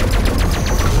all.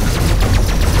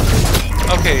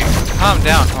 Okay, calm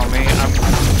down, homie.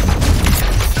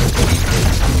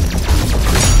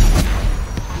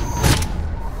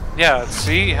 Yeah,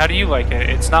 see? How do you like it?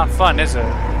 It's not fun, is it?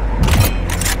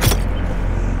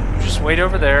 Just wait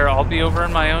over there. I'll be over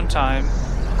in my own time.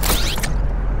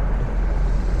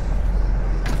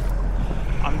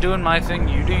 I'm doing my thing.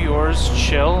 You do yours.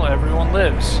 Chill. Everyone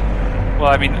lives. Well,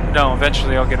 I mean, no,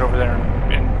 eventually I'll get over there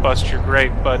and bust your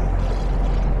grape, but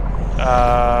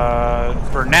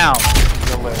for now,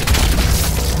 you'll live.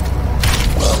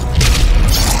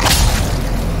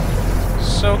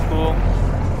 So cool.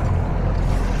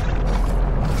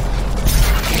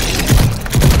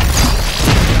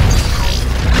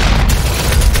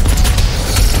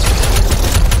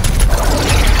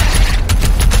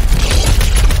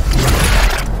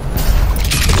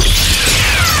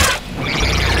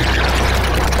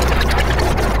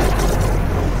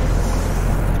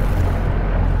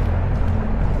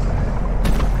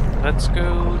 Let's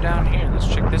go down here. Let's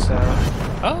check this out.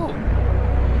 Oh!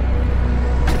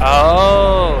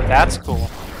 Oh, that's cool.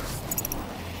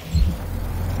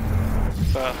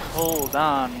 But hold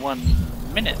on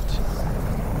 1 minute.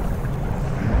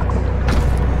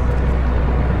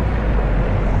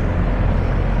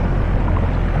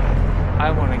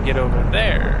 I want to get over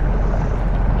there.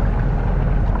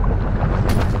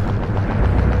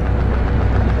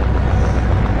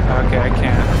 Okay, I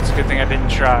can't. It's a good thing I didn't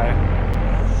try.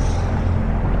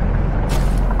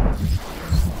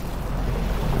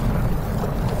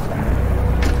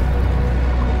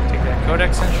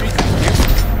 Codex entry, thank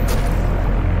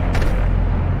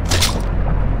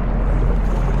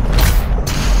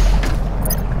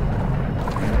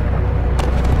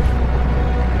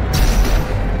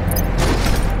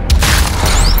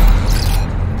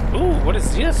you. Ooh, what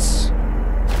is this?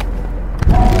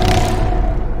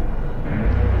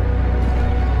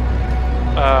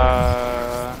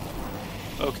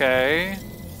 Okay.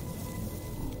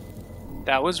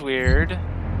 That was weird.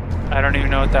 I don't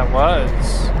even know what that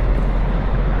was.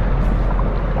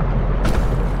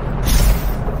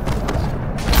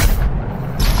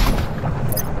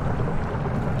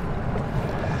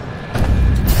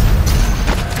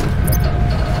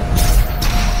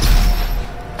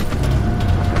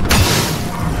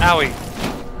 Owie.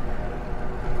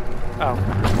 Oh.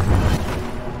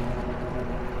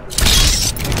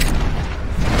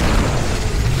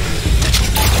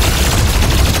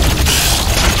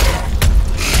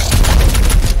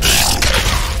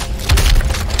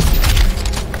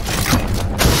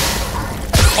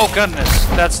 Oh goodness,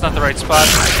 that's not the right spot.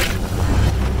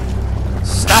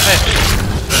 Stop it!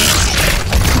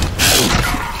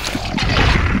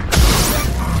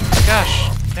 Gosh,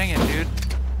 dang it, dude.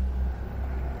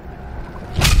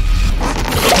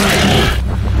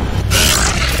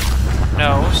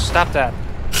 No, stop that.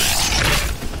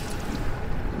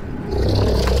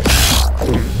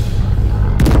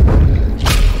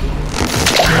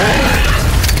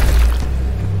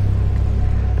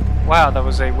 Wow, that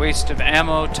was a waste of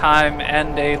ammo, time,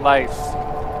 and a life.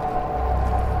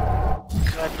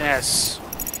 Goodness.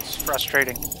 It's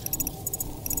frustrating.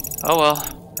 Oh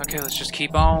well. Okay, let's just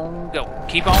keep on going.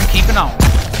 Keep on keeping on.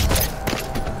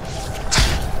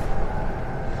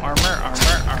 Armor,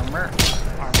 armor, armor,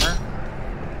 armor.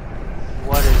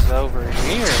 What is over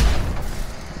here?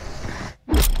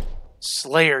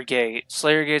 Slayer Gate.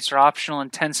 Slayer Gates are optional,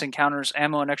 intense encounters.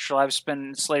 Ammo and extra lives spent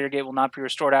in Slayer Gate will not be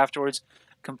restored afterwards.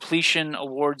 Completion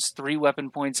awards 3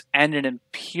 weapon points and an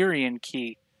Empyrean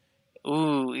key.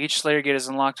 Ooh, each Slayer Gate is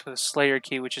unlocked with a Slayer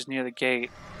key, which is near the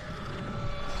gate.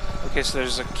 Okay, so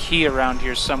there's a key around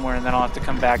here somewhere, and then I'll have to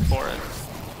come back for it.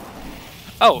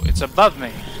 Oh, it's above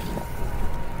me.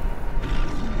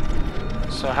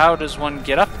 So how does one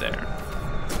get up there?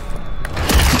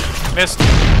 Missed.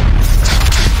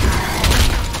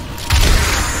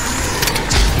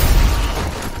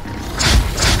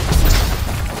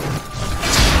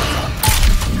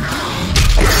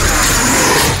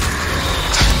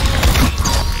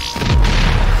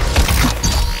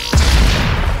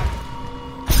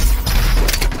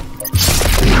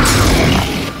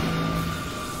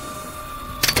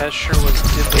 That sure was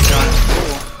diddly darn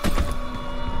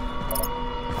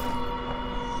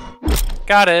cool.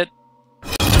 Got it.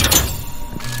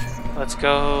 Let's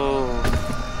go.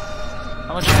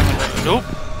 How much ammo? Nope.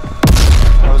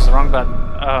 That was the wrong button.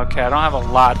 Okay, I don't have a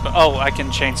lot, but oh, I can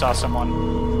chainsaw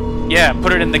someone. Yeah,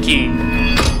 put it in the key.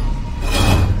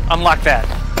 Unlock that.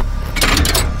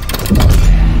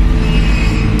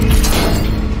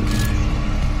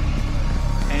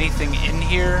 Anything in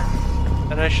here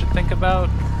that I should think about?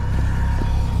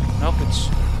 Nope, it's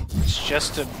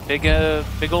just a big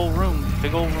old room.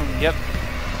 Big old room, yep.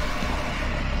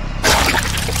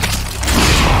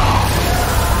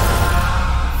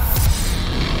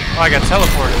 Oh, I got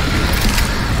teleported.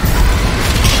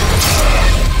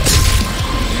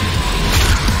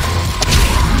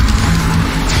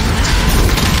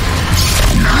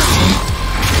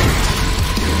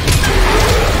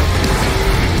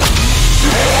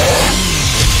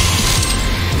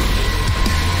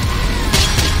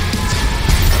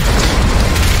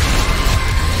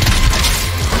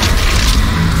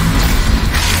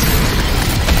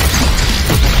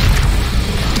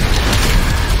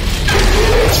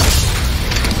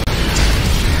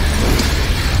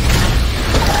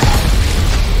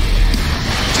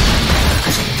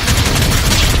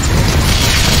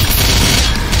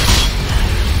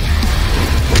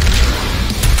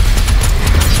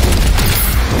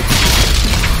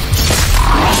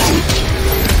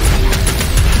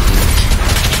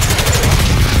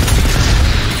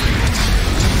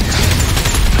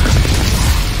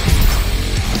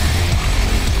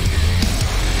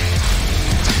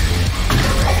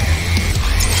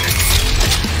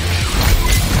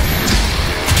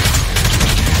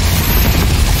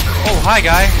 Hi,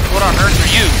 guy. What on earth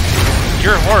are you?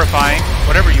 You're horrifying,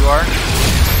 whatever you are.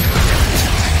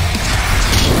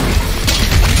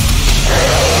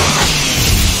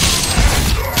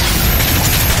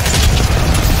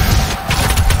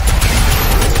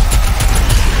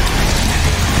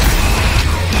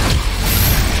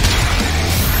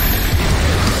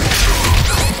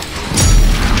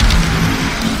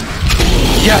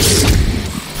 Yes!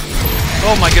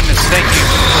 Oh my goodness, thank you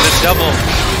for the double.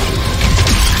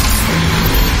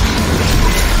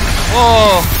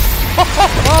 Oh!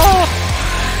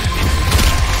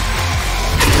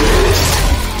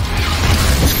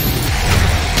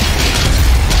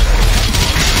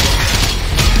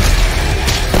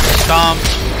 Stomp.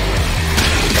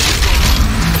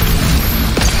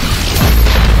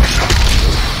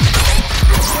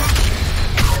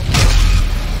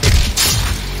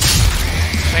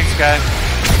 guy.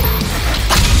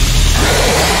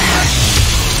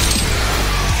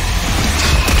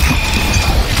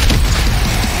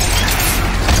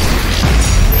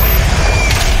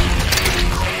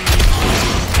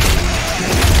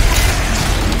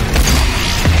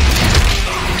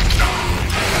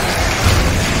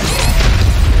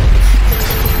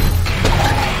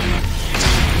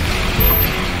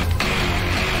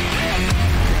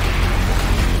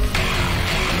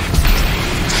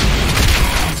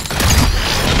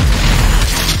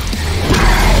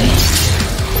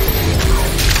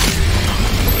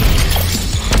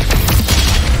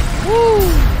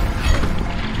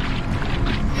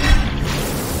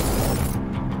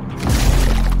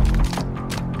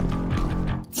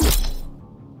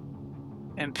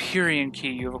 Empyrean key.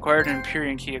 You have acquired an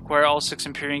Empyrean key. Acquire all 6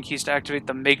 Empyrean keys to activate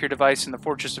the Maker device in the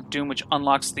Fortress of Doom, which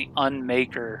unlocks the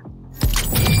Unmaker.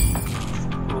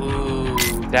 Ooh,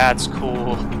 that's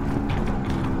cool.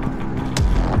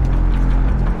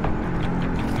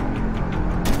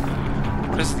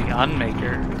 What is the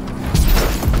Unmaker?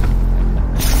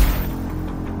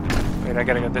 Wait, I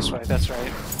gotta go this way. That's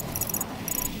right.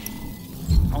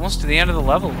 Almost to the end of the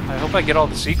level. I hope I get all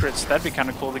the secrets. That'd be kind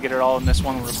of cool to get it all in this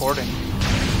one recording.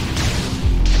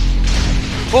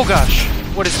 Oh gosh,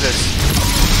 what is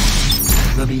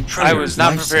this? The betrayer's I was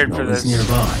not life prepared for signal is this.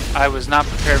 nearby. I was not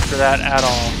prepared for that at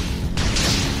all.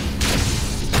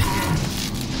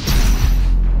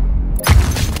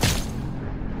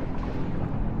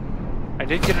 I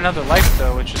did get another life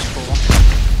though, which is cool.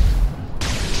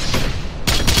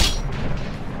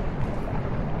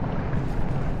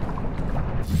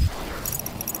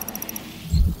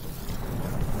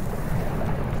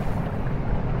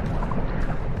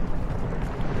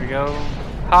 Go.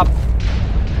 Hop.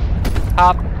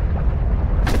 Hop.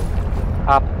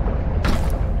 Hop.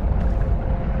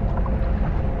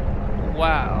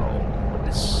 Wow.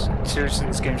 Seriously,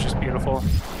 this game's just beautiful.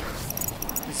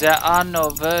 There are no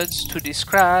words to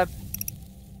describe.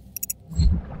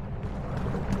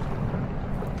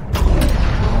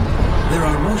 There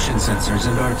are motion sensors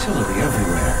and artillery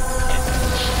everywhere.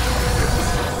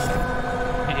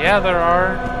 Yeah, there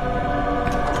are.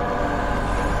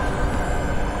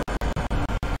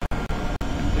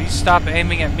 Stop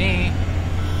aiming at me.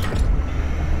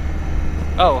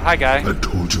 Oh, hi guy. I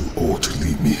told you all to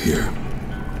leave me here.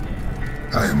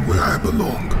 I am where I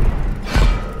belong.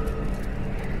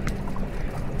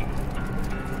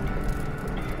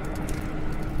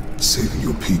 Saving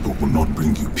your people will not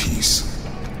bring you peace.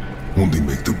 Only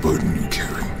make the burden you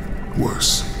carry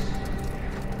worse.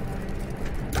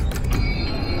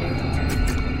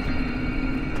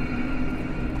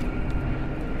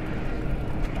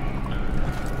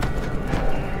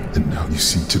 And now you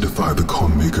seek to defy the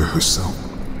Calm Maker herself.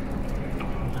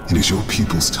 It is your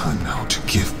people's time now to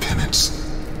give penance,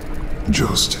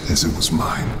 just as it was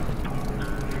mine.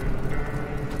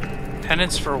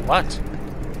 Penance for what?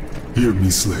 Hear me,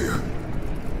 Slayer.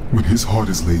 When his heart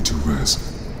is laid to rest,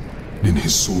 then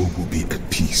his soul will be at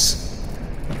peace.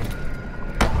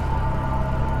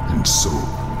 And so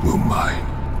will mine.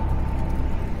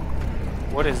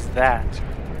 What is that?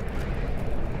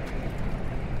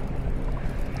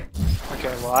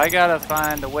 Okay, well I gotta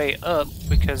find a way up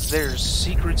because there's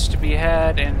secrets to be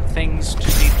had and things to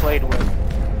be played with.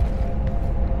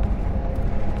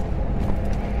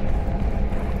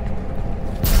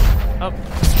 Oh.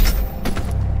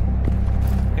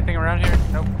 Anything around here?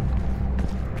 Nope.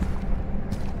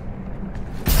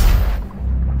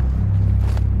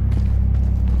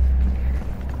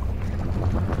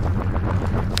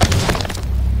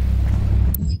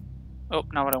 Oh,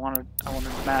 not what I wanted. I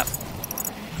wanted the map.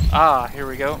 Ah, here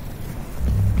we go.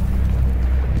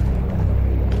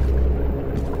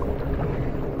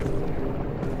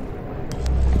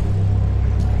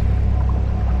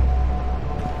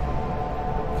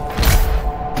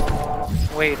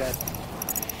 Wait a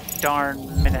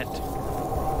darn minute.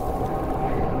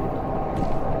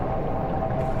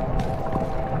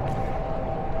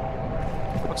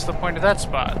 What's the point of that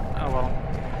spot? Oh well.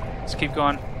 Let's keep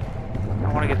going.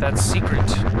 I want to get that secret,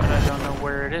 but I don't know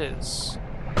where it is.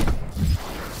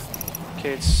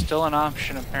 Okay, it's still an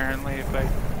option apparently if I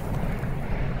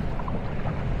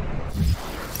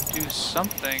do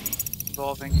something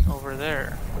involving over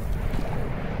there.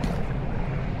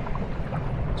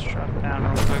 Let's drop down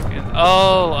real quick and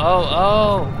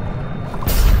oh!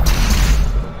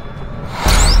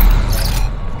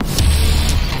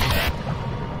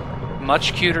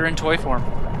 Much cuter in toy form.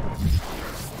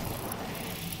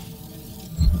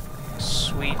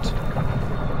 Sweet.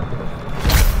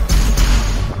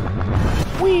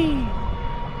 Whee!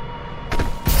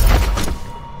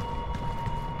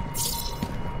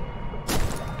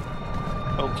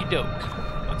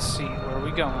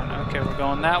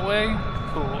 going that way?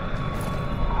 Cool.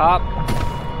 Hop.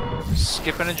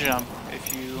 Skip and a jump.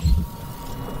 If you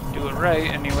do it right,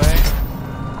 anyway.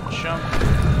 Jump.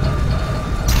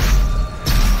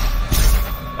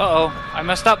 Uh-oh, I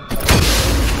messed up.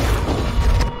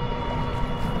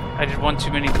 I did one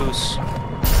too many boosts.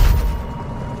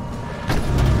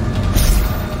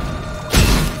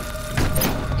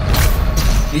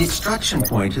 The extraction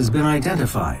point has been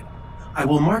identified. I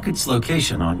will mark its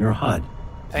location on your HUD.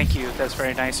 Thank you, that's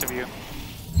very nice of you.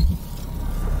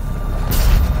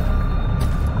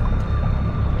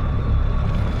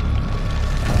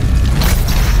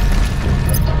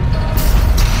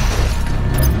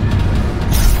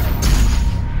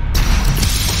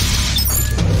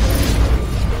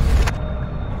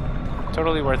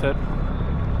 Totally worth it.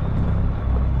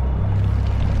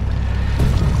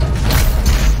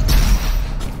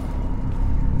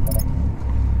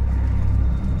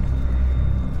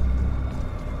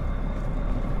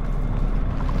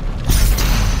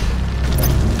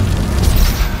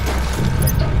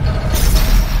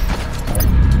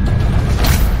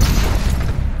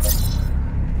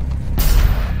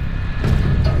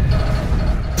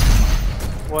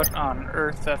 What on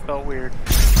earth? That felt weird.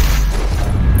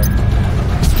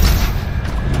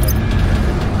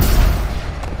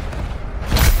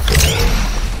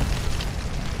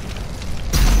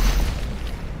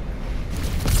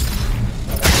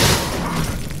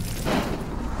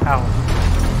 Ow.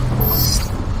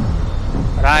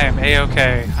 But I am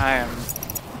A-okay. I am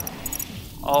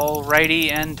all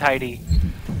righty and tidy.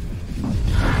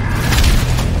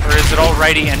 Or is it all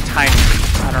righty and tiny?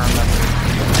 I don't remember.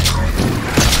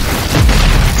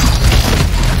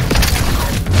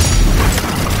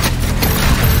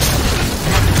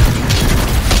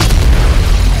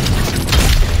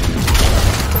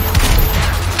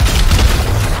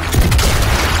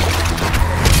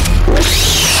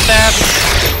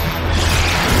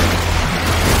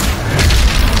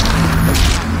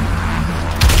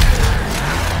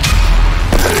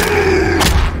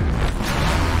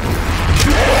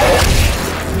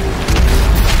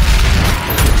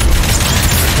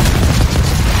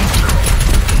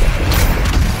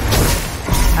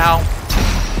 Ow.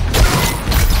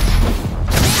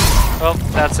 Well,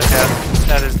 that's a death.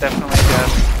 That is definitely a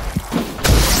death.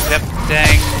 Yep,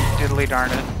 dang, diddly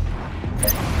darn it.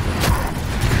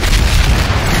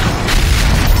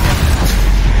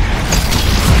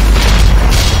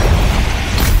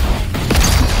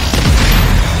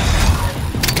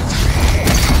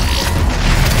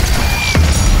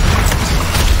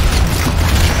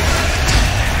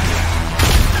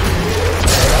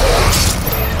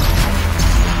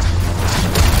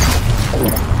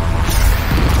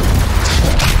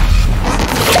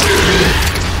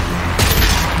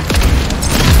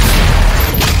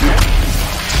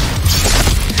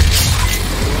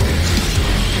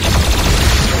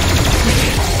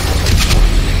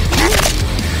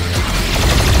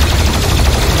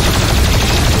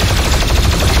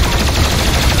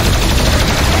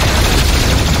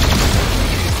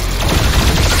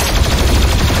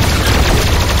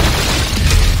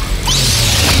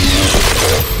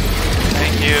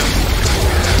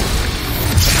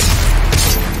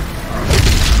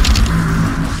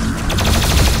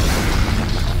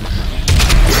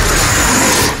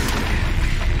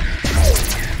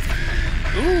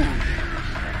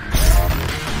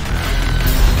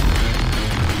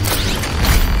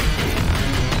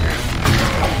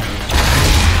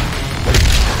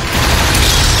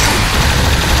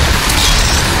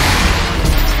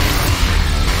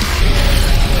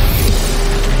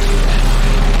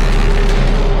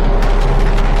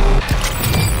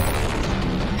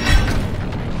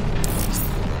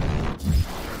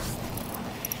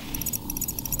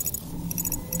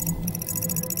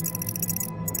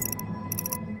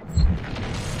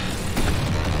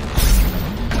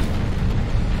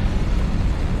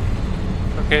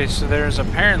 Okay, so there's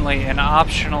apparently an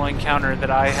optional encounter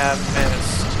that I have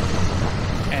missed.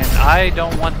 And I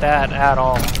don't want that at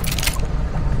all.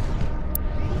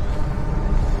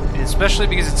 Especially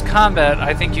because it's combat,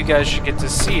 I think you guys should get to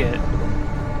see it.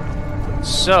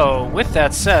 So, with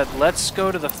that said, let's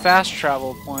go to the fast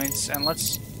travel points and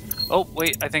let's... Oh,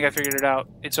 wait, I think I figured it out.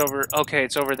 It's over... Okay,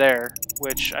 it's over there,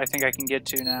 which I think I can get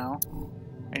to now.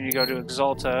 And you go to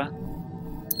Exalta.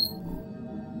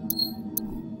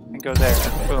 And go there.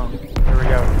 Boom. There we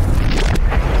go.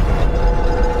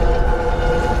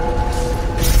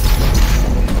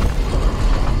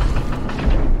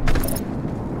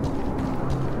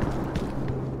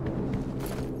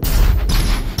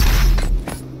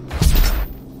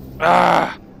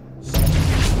 Ah!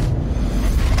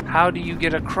 How do you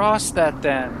get across that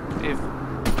then?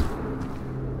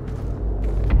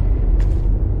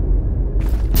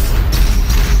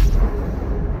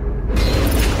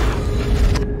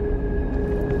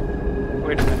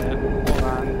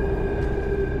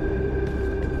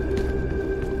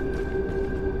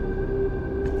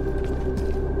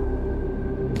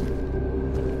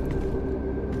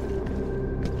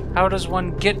 How does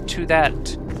one get to that?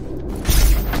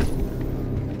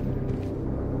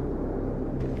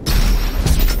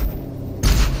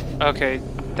 Okay,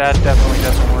 that definitely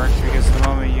doesn't work because the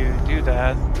moment you do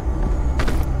that...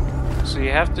 So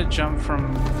you have to jump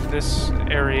from this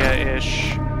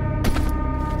area-ish.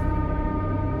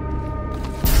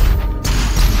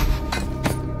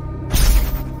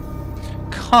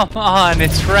 Come on,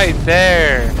 it's right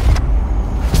there!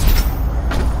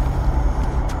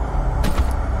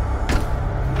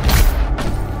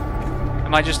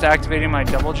 Am I just activating my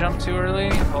double jump too early?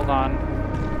 Hold on.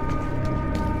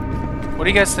 What do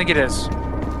you guys think it is?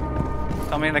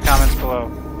 Tell me in the comments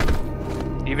below.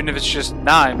 Even if it's just,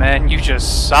 nah, man, you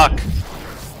just suck.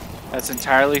 That's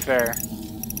entirely fair.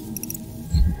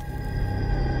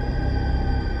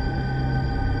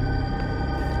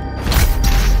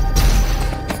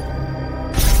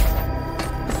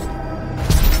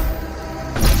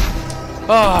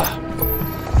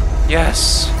 Oh,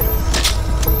 yes.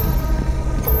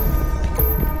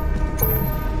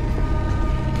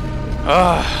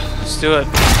 Oh, let's do it.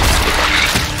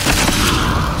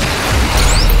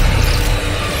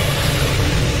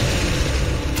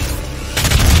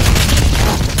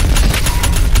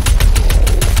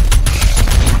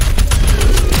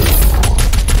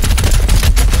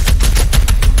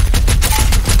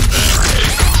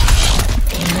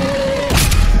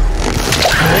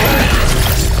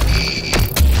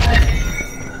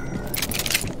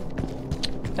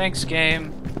 Thanks,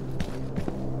 game.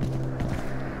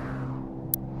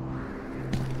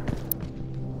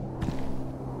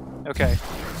 Okay.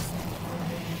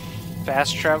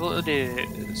 Fast travel it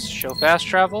is. Show fast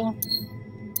travel.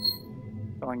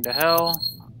 Going to hell.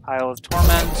 Isle of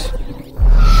Torment.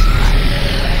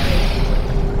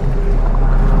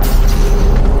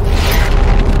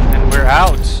 And we're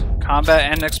out.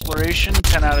 Combat and exploration,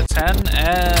 10 out of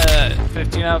 10.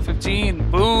 15 out of 15.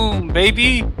 Boom,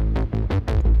 baby!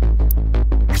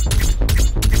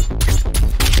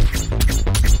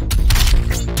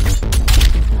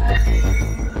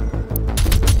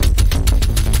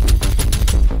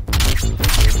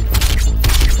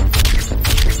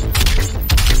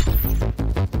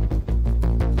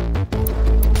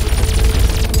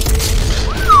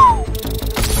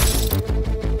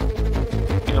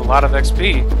 A lot of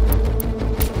XP.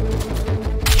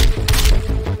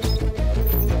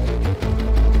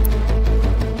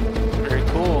 Very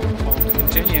cool. We'll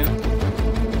continue.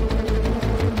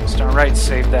 Just alright,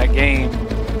 save that game.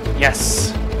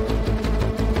 Yes!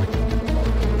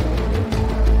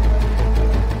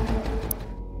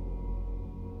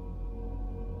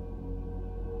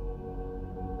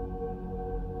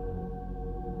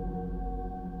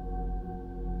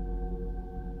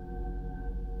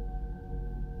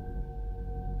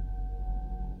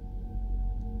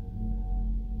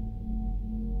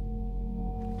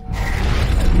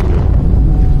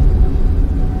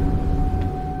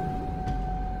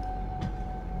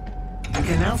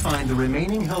 You can now find the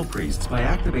remaining Hell Priests by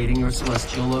activating your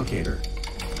Celestial Locator.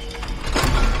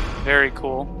 Very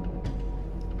cool.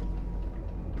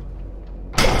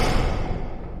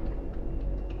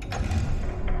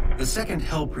 The second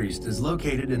Hell Priest is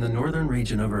located in the northern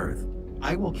region of Earth.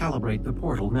 I will calibrate the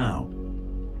portal now.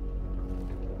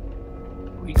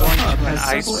 We The going hub to an has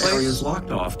ice several place? areas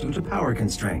locked off due to power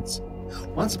constraints.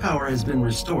 Once power has been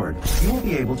restored, you will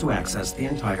be able to access the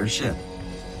entire ship.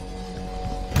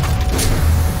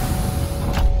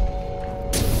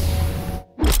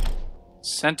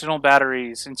 Sentinel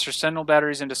batteries. Insert sentinel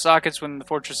batteries into sockets within the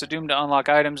Fortress of Doom to unlock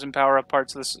items and power up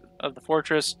parts of the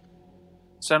fortress.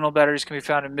 Sentinel batteries can be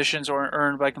found in missions or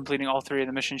earned by completing all 3 of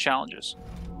the mission challenges.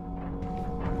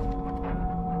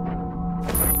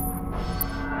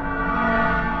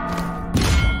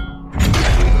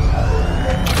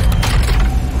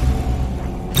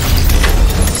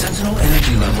 Sentinel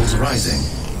energy levels rising,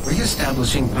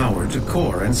 re-establishing power to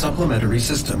core and supplementary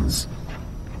systems.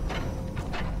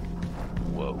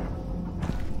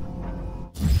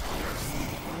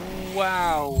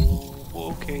 Wow.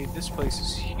 Okay, this place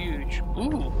is huge.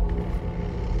 Ooh.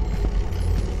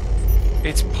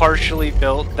 It's partially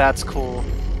built. That's cool.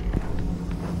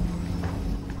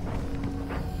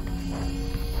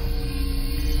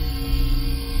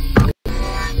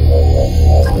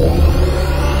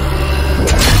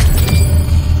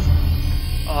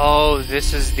 Oh,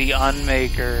 this is the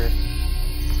Unmaker.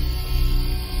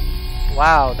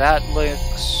 Wow, that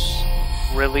looks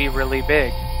really, really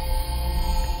big.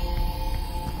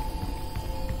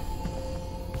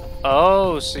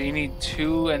 Oh, so you need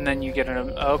 2 and then you get an...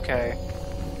 Okay.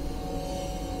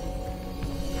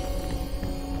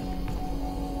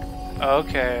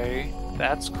 Okay.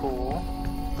 That's cool.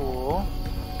 Cool.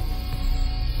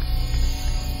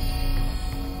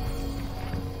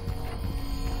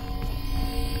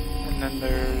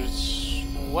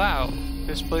 Wow,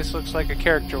 this place looks like a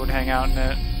character would hang out in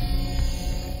it.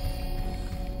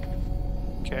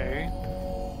 Okay.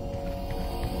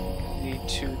 Need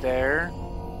 2 there. 2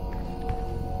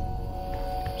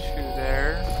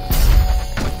 there.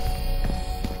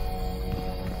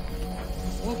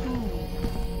 Woohoo!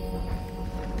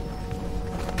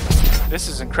 This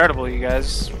is incredible, you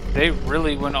guys. They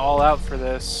really went all out for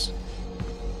this.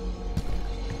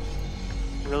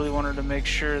 Really wanted to make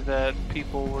sure that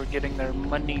people were getting their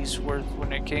money's worth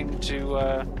when it came to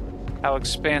how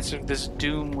expansive this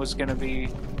Doom was going to be.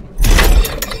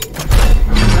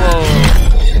 Whoa!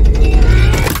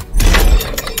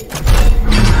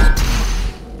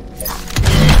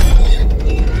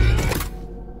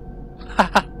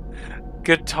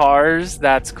 Guitars?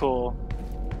 That's cool.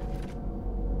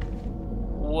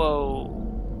 Whoa.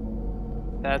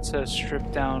 That's a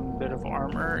stripped down bit of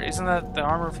armor. Isn't that the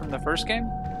armor from the first game?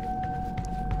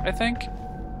 I think.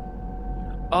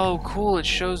 Oh, cool. It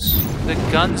shows the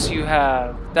guns you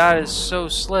have. That is so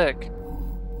slick.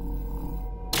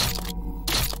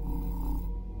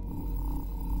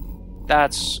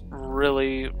 That's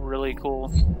really, really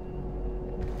cool.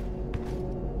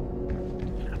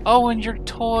 Oh, and your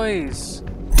toys.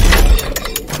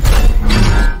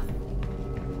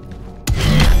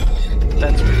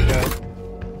 That's pretty dope.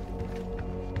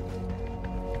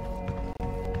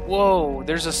 Whoa,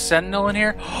 there's a sentinel in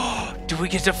here? Do we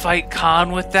get to fight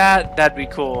Khan with that? That'd be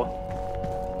cool.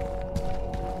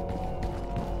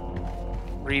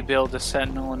 Rebuild a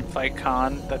sentinel and fight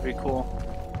Khan. That'd be cool.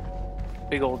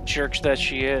 Big old jerk that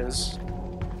she is.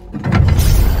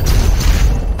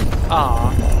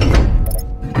 Ah.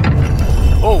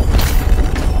 Oh.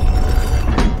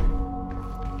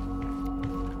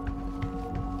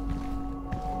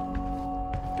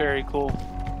 Very cool.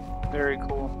 Very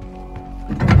cool.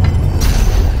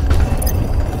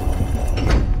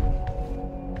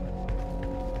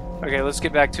 Okay, let's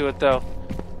get back to it though.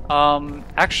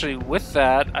 Actually, with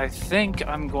that, I think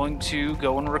I'm going to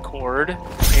go and record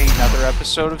another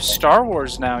episode of Star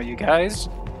Wars now, you guys.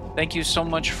 Thank you so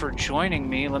much for joining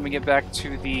me. Let me get back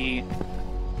to the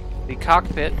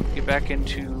cockpit, get back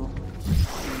into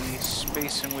the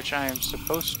space in which I am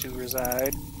supposed to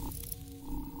reside.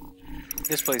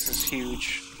 This place is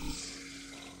huge.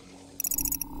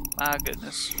 My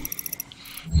goodness.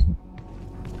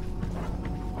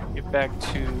 Get back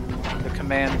to the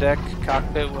command deck,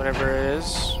 cockpit, whatever it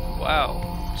is.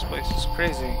 Wow, this place is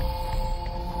crazy.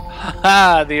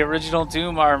 Haha, the original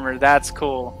Doom armor, that's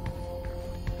cool.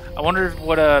 I wonder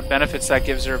what benefits that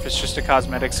gives her if it's just a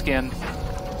cosmetic skin.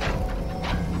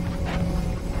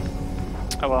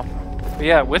 Oh well. But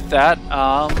yeah, with that,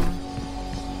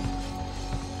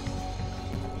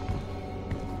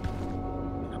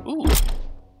 ooh,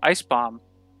 ice bomb.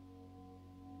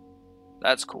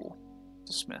 That's cool.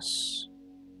 Dismiss.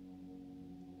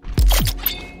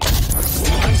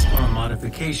 The ice bomb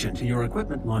modification to your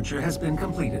equipment launcher has been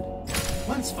completed.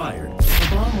 Once fired, the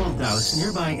bomb will douse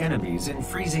nearby enemies in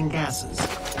freezing gases.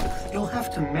 You'll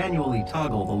have to manually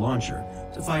toggle the launcher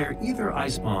to fire either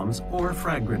ice bombs or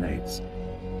frag grenades.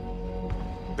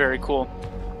 Very cool.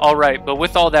 All right, but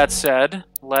with all that said,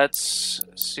 let's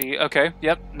see. Okay,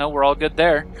 yep, no, we're all good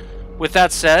there. With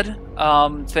that said,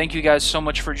 thank you guys so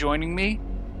much for joining me.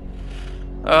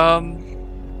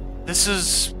 This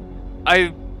is...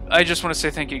 I just want to say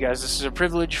thank you guys. This is a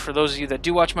privilege for those of you that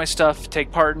do watch my stuff,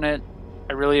 take part in it.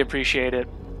 I really appreciate it.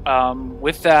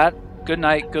 With that, good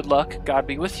night, good luck, God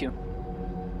be with you.